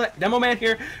taken out by the demo man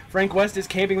here. Frank West is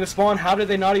camping the spawn. How did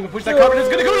they not even push that cart? It's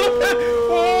going to go to the...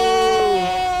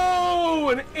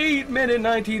 an 8-minute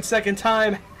 19-second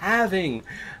time, having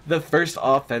the first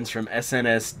offense from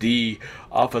SNSD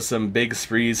off of some big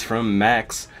sprees from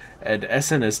Max. And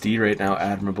SNSD right now,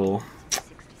 admirable.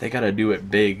 They gotta do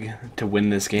it big to win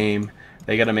this game.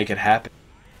 They gotta make it happen.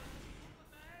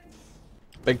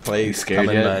 Big plays coming,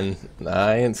 man. Nah,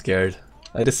 I ain't scared.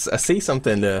 I see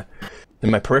something to In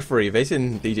my periphery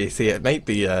vision, DJC, it might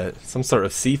be some sort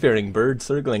of seafaring bird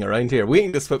circling around here,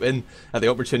 waiting to swoop in at the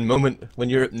opportune moment when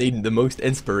Europe need the most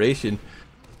inspiration.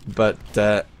 But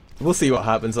we'll see what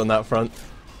happens on that front.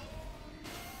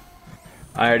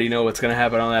 I already know what's going to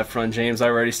happen on that front, James. I've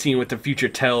already seen what the future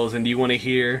tells, and do you want to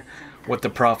hear what the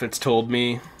prophets told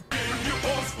me?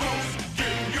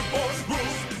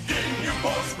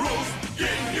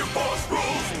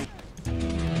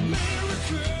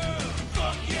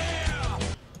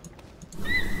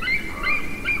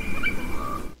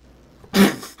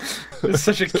 It's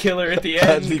such a killer at the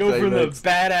end. Go from the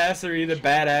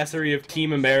badassery of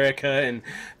Team America and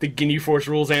the Ginyu Force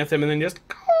rules anthem, and then just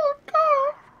go.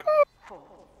 4,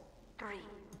 3,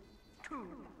 2,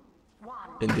 1.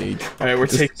 Indeed. Alright, we're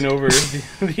taking over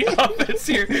the offense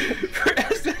here for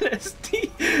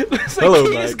SNSD. Looks like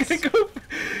Hello, Kate is Max. gonna go.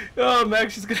 Oh,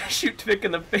 Max is gonna shoot Vic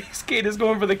in the face. Kate is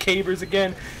going for the cabers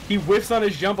again. He whiffs on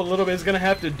his jump a little bit. He's gonna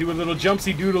have to do a little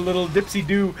jumpsy doo, a little dipsy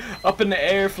doo up in the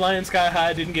air, flying sky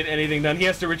high. Didn't get anything done. He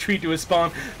has to retreat to his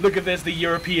spawn. Look at this. The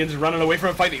Europeans running away from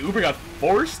a fight. The Uber got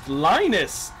forced.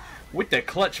 Linus with the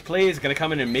clutch play is gonna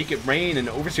come in and make it rain. And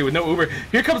Overseer with no Uber.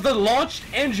 Here comes the launched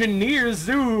engineer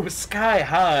Zoob sky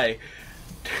high.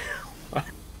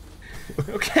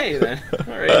 Okay then.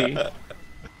 Alrighty.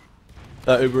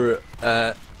 That Uber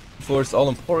Force all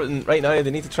important right now.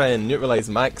 They need to try and neutralize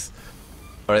Max,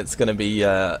 or it's going to be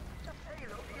an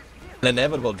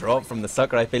inevitable drop from the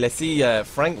sucker. I feel. I see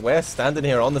Frank West standing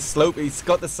here on the slope. He's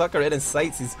got the sucker in his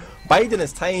sights. He's biding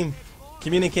his time,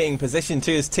 communicating position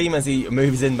to his team as he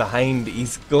moves in behind.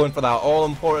 He's going for that all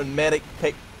important medic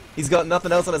pick. He's got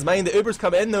nothing else on his mind. The Uber's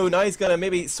come in though. Now he's going to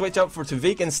maybe switch up for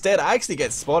Tuvik instead. I actually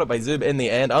get spotted by Zub in the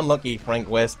end. Unlucky Frank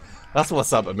West. That's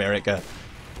what's up, America.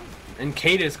 And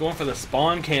Cadis going for the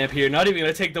spawn camp here. Not even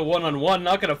going to take the one-on-one.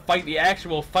 Not going to fight the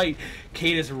actual fight.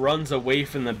 Cadis runs away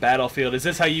from the battlefield. Is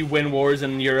this how you win wars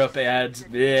in Europe?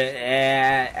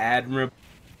 Admirable.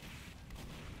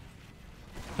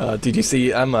 Did you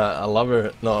see? I'm a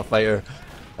lover, not a fighter.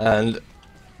 And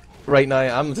right now,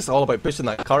 I'm just all about pushing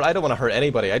that cart. I don't want to hurt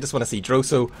anybody. I just want to see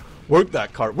Droso work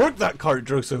that cart. Work that cart,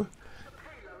 Droso.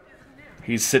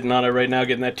 He's sitting on it right now,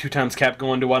 getting that 2x cap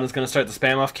going. Dewana's going to start the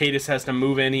spam off. Cadis has to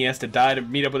move in. He has to die to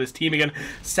meet up with his team again.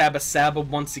 Saba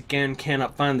once again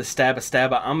cannot find the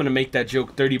Stabba. I'm going to make that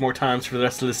joke 30 more times for the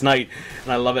rest of this night.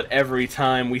 And I love it every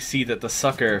time we see that the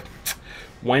sucker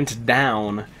went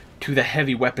down to the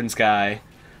heavy weapons guy.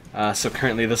 So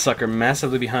currently the sucker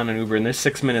massively behind on Uber, and there's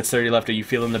 6 minutes 30 left. Are you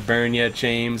feeling the burn yet,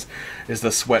 James? Is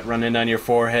the sweat running down your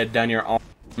forehead, down your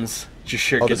arms? Your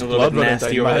shirt gets a little bit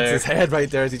nasty over there. His head right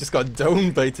there as he just got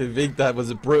domed by Tuvik. That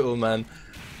was brutal, man.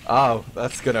 Oh,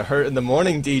 that's gonna hurt in the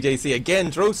morning, DJC.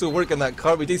 Again, Droso working that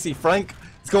cart. We do see Frank.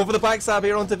 He's going for the backstab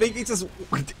here on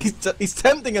Tuvik. He's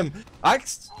tempting him.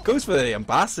 Axe goes for the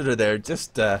ambassador there.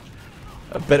 Just a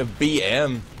bit of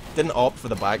BM. Didn't opt for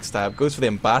the backstab. Goes for the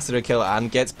ambassador kill and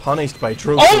gets punished by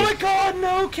Droso. Oh my god,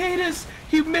 no, Cadis!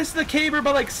 He missed the caber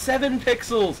by like 7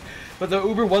 pixels. But the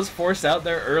Uber was forced out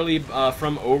there early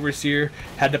from Overseer.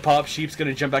 Had to pop. Sheep's going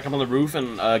to jump back up on the roof.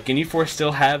 And Ginyu Force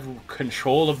still have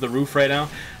control of the roof right now.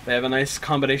 They have a nice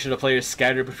combination of players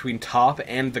scattered between top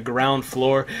and the ground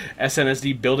floor.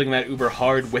 SNSD building that Uber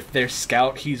hard with their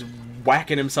scout. He's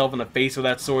whacking himself in the face with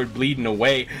that sword, bleeding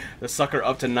away. The sucker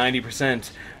up to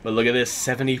 90%. But look at this,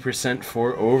 70%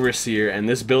 for Overseer. And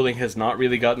this building has not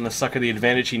really gotten the sucker the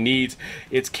advantage he needs.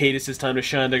 It's Cadis' time to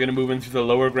shine. They're going to move in through the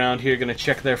lower ground here. Going to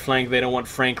check their flank. They don't want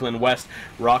Franklin West.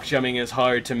 Rock jumping is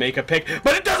hard to make a pick.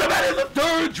 But it doesn't matter. The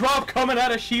third drop coming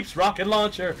out of Sheep's rocket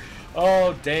launcher.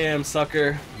 Oh, damn,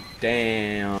 sucker.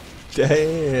 Damn.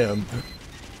 Damn.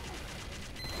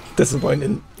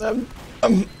 Disappointing.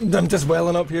 I'm just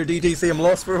welling up here, DJC. I'm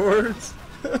lost for words.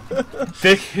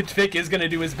 Vic is going to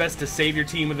do his best to save your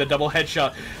team with a double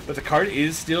headshot, but the cart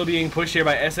is still being pushed here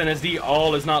by SNSD.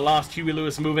 All is not lost. Huey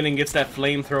Lewis moving and gets that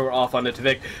flamethrower off onto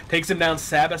Vic. Takes him down.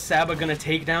 Saba going to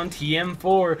take down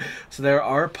TM4. So there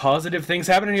are positive things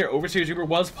happening here. Overseer's Uber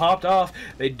was popped off.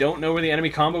 They don't know where the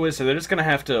enemy combo is, so they're just going to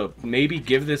have to maybe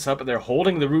give this up. They're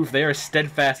holding the roof. They are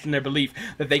steadfast in their belief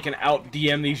that they can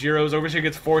out-DM these Euros. Overseer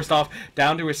gets forced off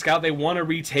down to her scout. They want to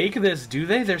retake this, do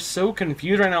they? They're so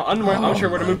confused right now. I'm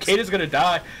sure where to move. Kate is going to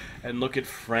die. And look at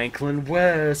Franklin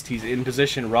West. He's in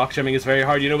position. Rock jumping is very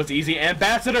hard. You know what's easy?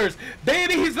 Ambassadors!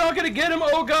 Baby, he's not going to get him!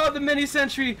 Oh god, the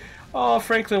mini-sentry! Oh,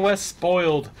 Franklin West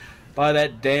spoiled by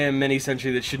that damn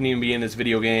mini-sentry that shouldn't even be in this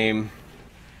video game.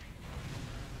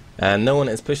 And no one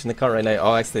is pushing the cart right now.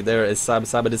 Oh, actually, there is Saba.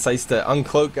 Saba decides to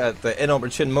uncloak at the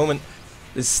inopportune moment.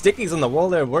 The stickies on the wall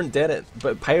there weren't dead,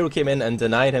 but Pyro came in and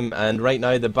denied him. And right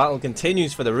now, the battle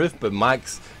continues for the roof, but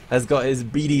Max has got his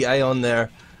beady eye on there.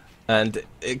 and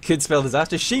it could spell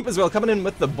disaster. Sheep as well coming in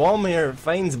with the bomb here,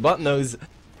 finds Buttnose,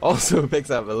 also picks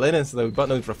up Linus, though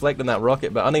Buttnose reflecting that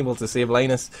rocket but unable to save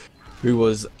Linus, who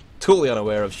was totally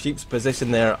unaware of Sheep's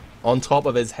position there on top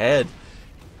of his head.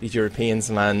 These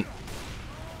Europeans, man.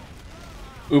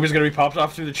 Uber's going to be popped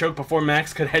off through the choke before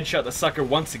Max could headshot the sucker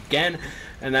once again.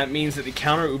 And that means that the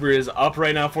counter Uber is up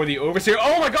right now for the Overseer.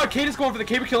 Oh my god, Cadis going for the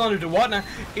caber kill onto Dewatna.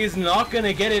 Is not going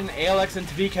to get it, and ALX and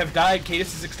Tavik have died.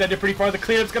 Cadis is extended pretty far. The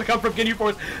cleanup's going to come from Ginyu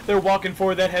Force. They're walking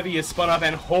forward. That Heavy is spun up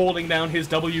and holding down his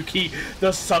W key.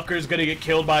 The sucker's going to get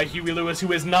killed by Huey Lewis,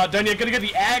 who is not done yet. Going to get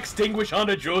the axe extinguished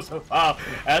onto Joseph. Wow,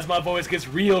 as my voice gets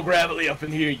real gravelly up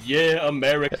in here. Yeah,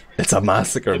 America. It's a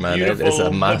massacre, man. It is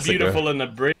a massacre. The beautiful and the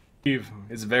brave.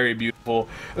 It's very beautiful.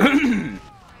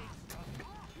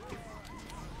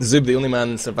 Zub, the only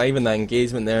man surviving that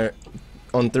engagement there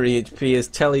on 3 HP, is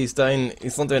Telly's down.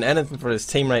 He's not doing anything for his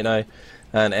team right now,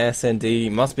 and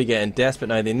SND must be getting desperate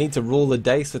now. They need to roll the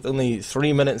dice with only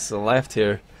 3 minutes left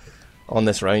here on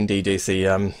this round,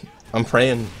 DJC. I'm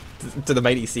praying to the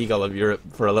mighty seagull of Europe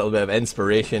for a little bit of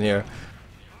inspiration here.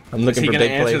 I'm looking for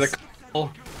big plays.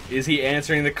 Is he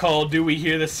answering the call? Do we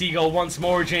hear the seagull once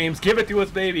more, James? Give it to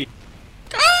us, baby.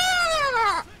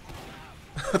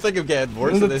 I think I'm getting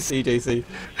worse at this, CJC.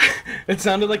 It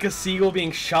sounded like a seagull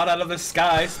being shot out of the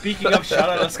sky. Speaking of shot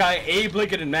out of the sky, Abe,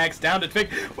 Lincoln, and Max down to Twig.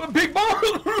 Big ball!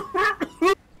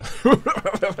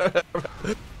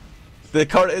 The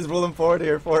cart is rolling forward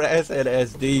here for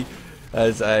SNSD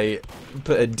as I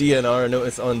put a DNR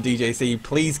notice on DJC.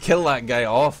 Please kill that guy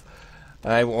off.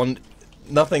 I want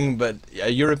nothing but a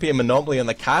European monopoly on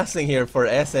the casting here for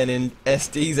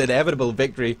SNSD's inevitable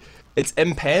victory. It's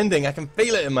impending. I can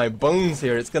feel it in my bones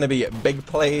here. It's going to be big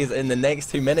plays in the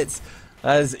next 2 minutes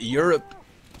as Europe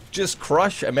just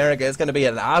crush America. It's going to be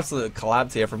an absolute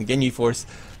collapse here from Ginyu Force.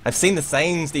 I've seen the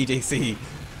signs, DJC.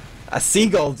 A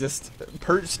seagull just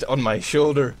perched on my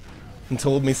shoulder and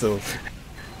told me so.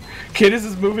 Kidis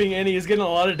is moving in. He is getting a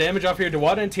lot of damage off here.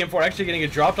 Dewata and TM4 actually getting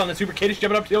it dropped on the Super. Kidis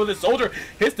jumping up to deal with the soldier.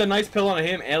 Hits the nice pill on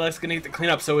him. Alex going to get the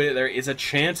cleanup. So there is a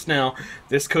chance now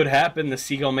this could happen. The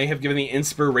Seagull may have given the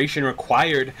inspiration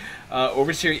required.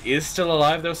 Overseer is still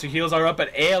alive though, so heals are up.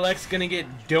 But ALX going to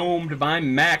get domed by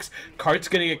Max. Cart's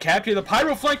going to get captured. The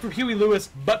Pyro flank from Huey Lewis.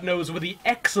 Buttnose with the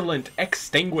excellent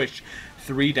extinguish.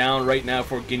 3 down right now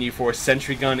for Ginyu Force.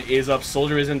 Sentry gun is up.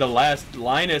 Soldier is into last.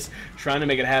 Linus trying to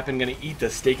make it happen. Gonna eat the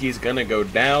steak. He's gonna go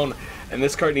down. And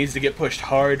this cart needs to get pushed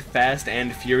hard, fast,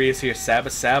 and furious here.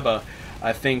 Saba,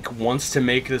 I think, wants to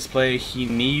make this play. He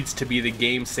needs to be the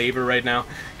game saver right now.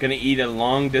 Gonna eat a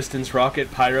long distance rocket.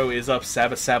 Pyro is up.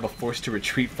 Saba forced to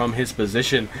retreat from his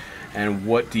position. And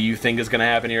what do you think is gonna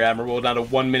happen here, Admiral? Down to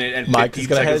 1 minute and 15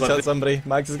 seconds left.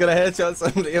 Max is gonna headshot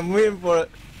somebody. I'm waiting for it.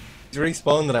 He's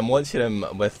respawned and I'm watching him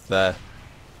with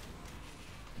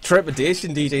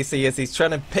trepidation, DJC, as he's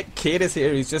trying to pick Cadis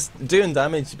here. He's just doing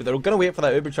damage, but they're going to wait for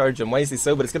that Uber charge, and wisely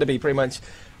so, but it's going to be pretty much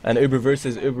an Uber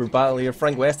versus Uber battle here.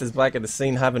 Frank West is back at the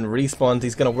scene, having respawned.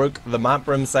 He's going to work the map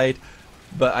room side,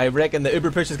 but I reckon the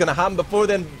Uber push is going to happen before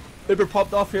then. Uber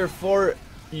popped off here for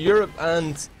Europe,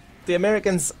 and the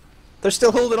Americans, they're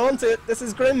still holding on to it. This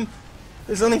is grim.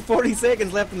 There's only 40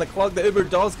 seconds left in the clock. The Uber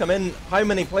does come in. How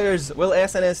many players will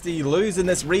SNSD lose in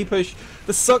this repush?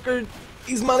 The sucker,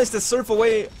 he's managed to surf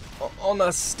away on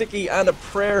a sticky and a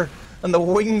prayer and the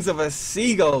wings of a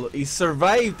seagull. He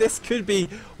survived. This could be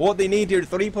what they need here.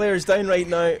 3 players down right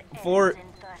now for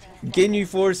Ginyu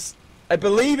Force. I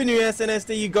believe in you,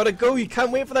 SNSD. You gotta go. You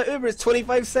can't wait for that Uber. It's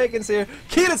 25 seconds here.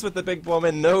 Cadis with the big bomb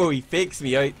in. No, he fakes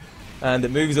me out. And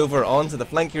it moves over onto the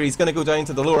flank here. He's going to go down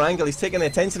to the lower angle. He's taking the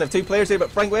attention of 2 players here,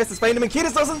 but Frank West is finding him, and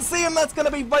Cadis doesn't see him. That's going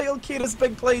to be vital. Cadis'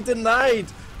 big play denied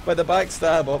by the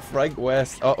backstab of Frank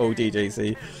West. Uh-oh,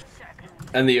 DJC.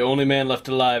 And the only man left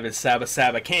alive is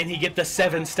Saba. Can he get the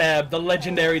 7 stab? The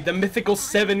legendary, the mythical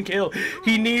 7 kill.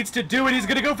 He needs to do it. He's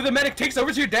going to go for the medic. Takes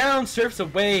Overseer down, surfs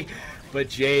away. But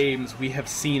James, we have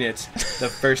seen it. The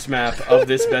first map of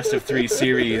this best of 3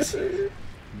 series.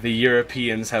 The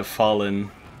Europeans have fallen.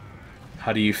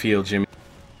 How do you feel, Jimmy?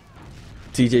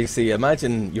 TJC,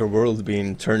 imagine your world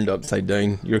being turned upside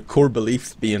down, your core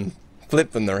beliefs being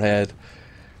flipped on their head,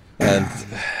 and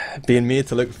being made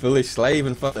to look foolish live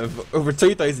in front of over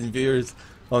 2,000 viewers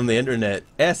on the internet.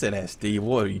 SNSD,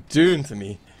 what are you doing to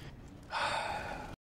me?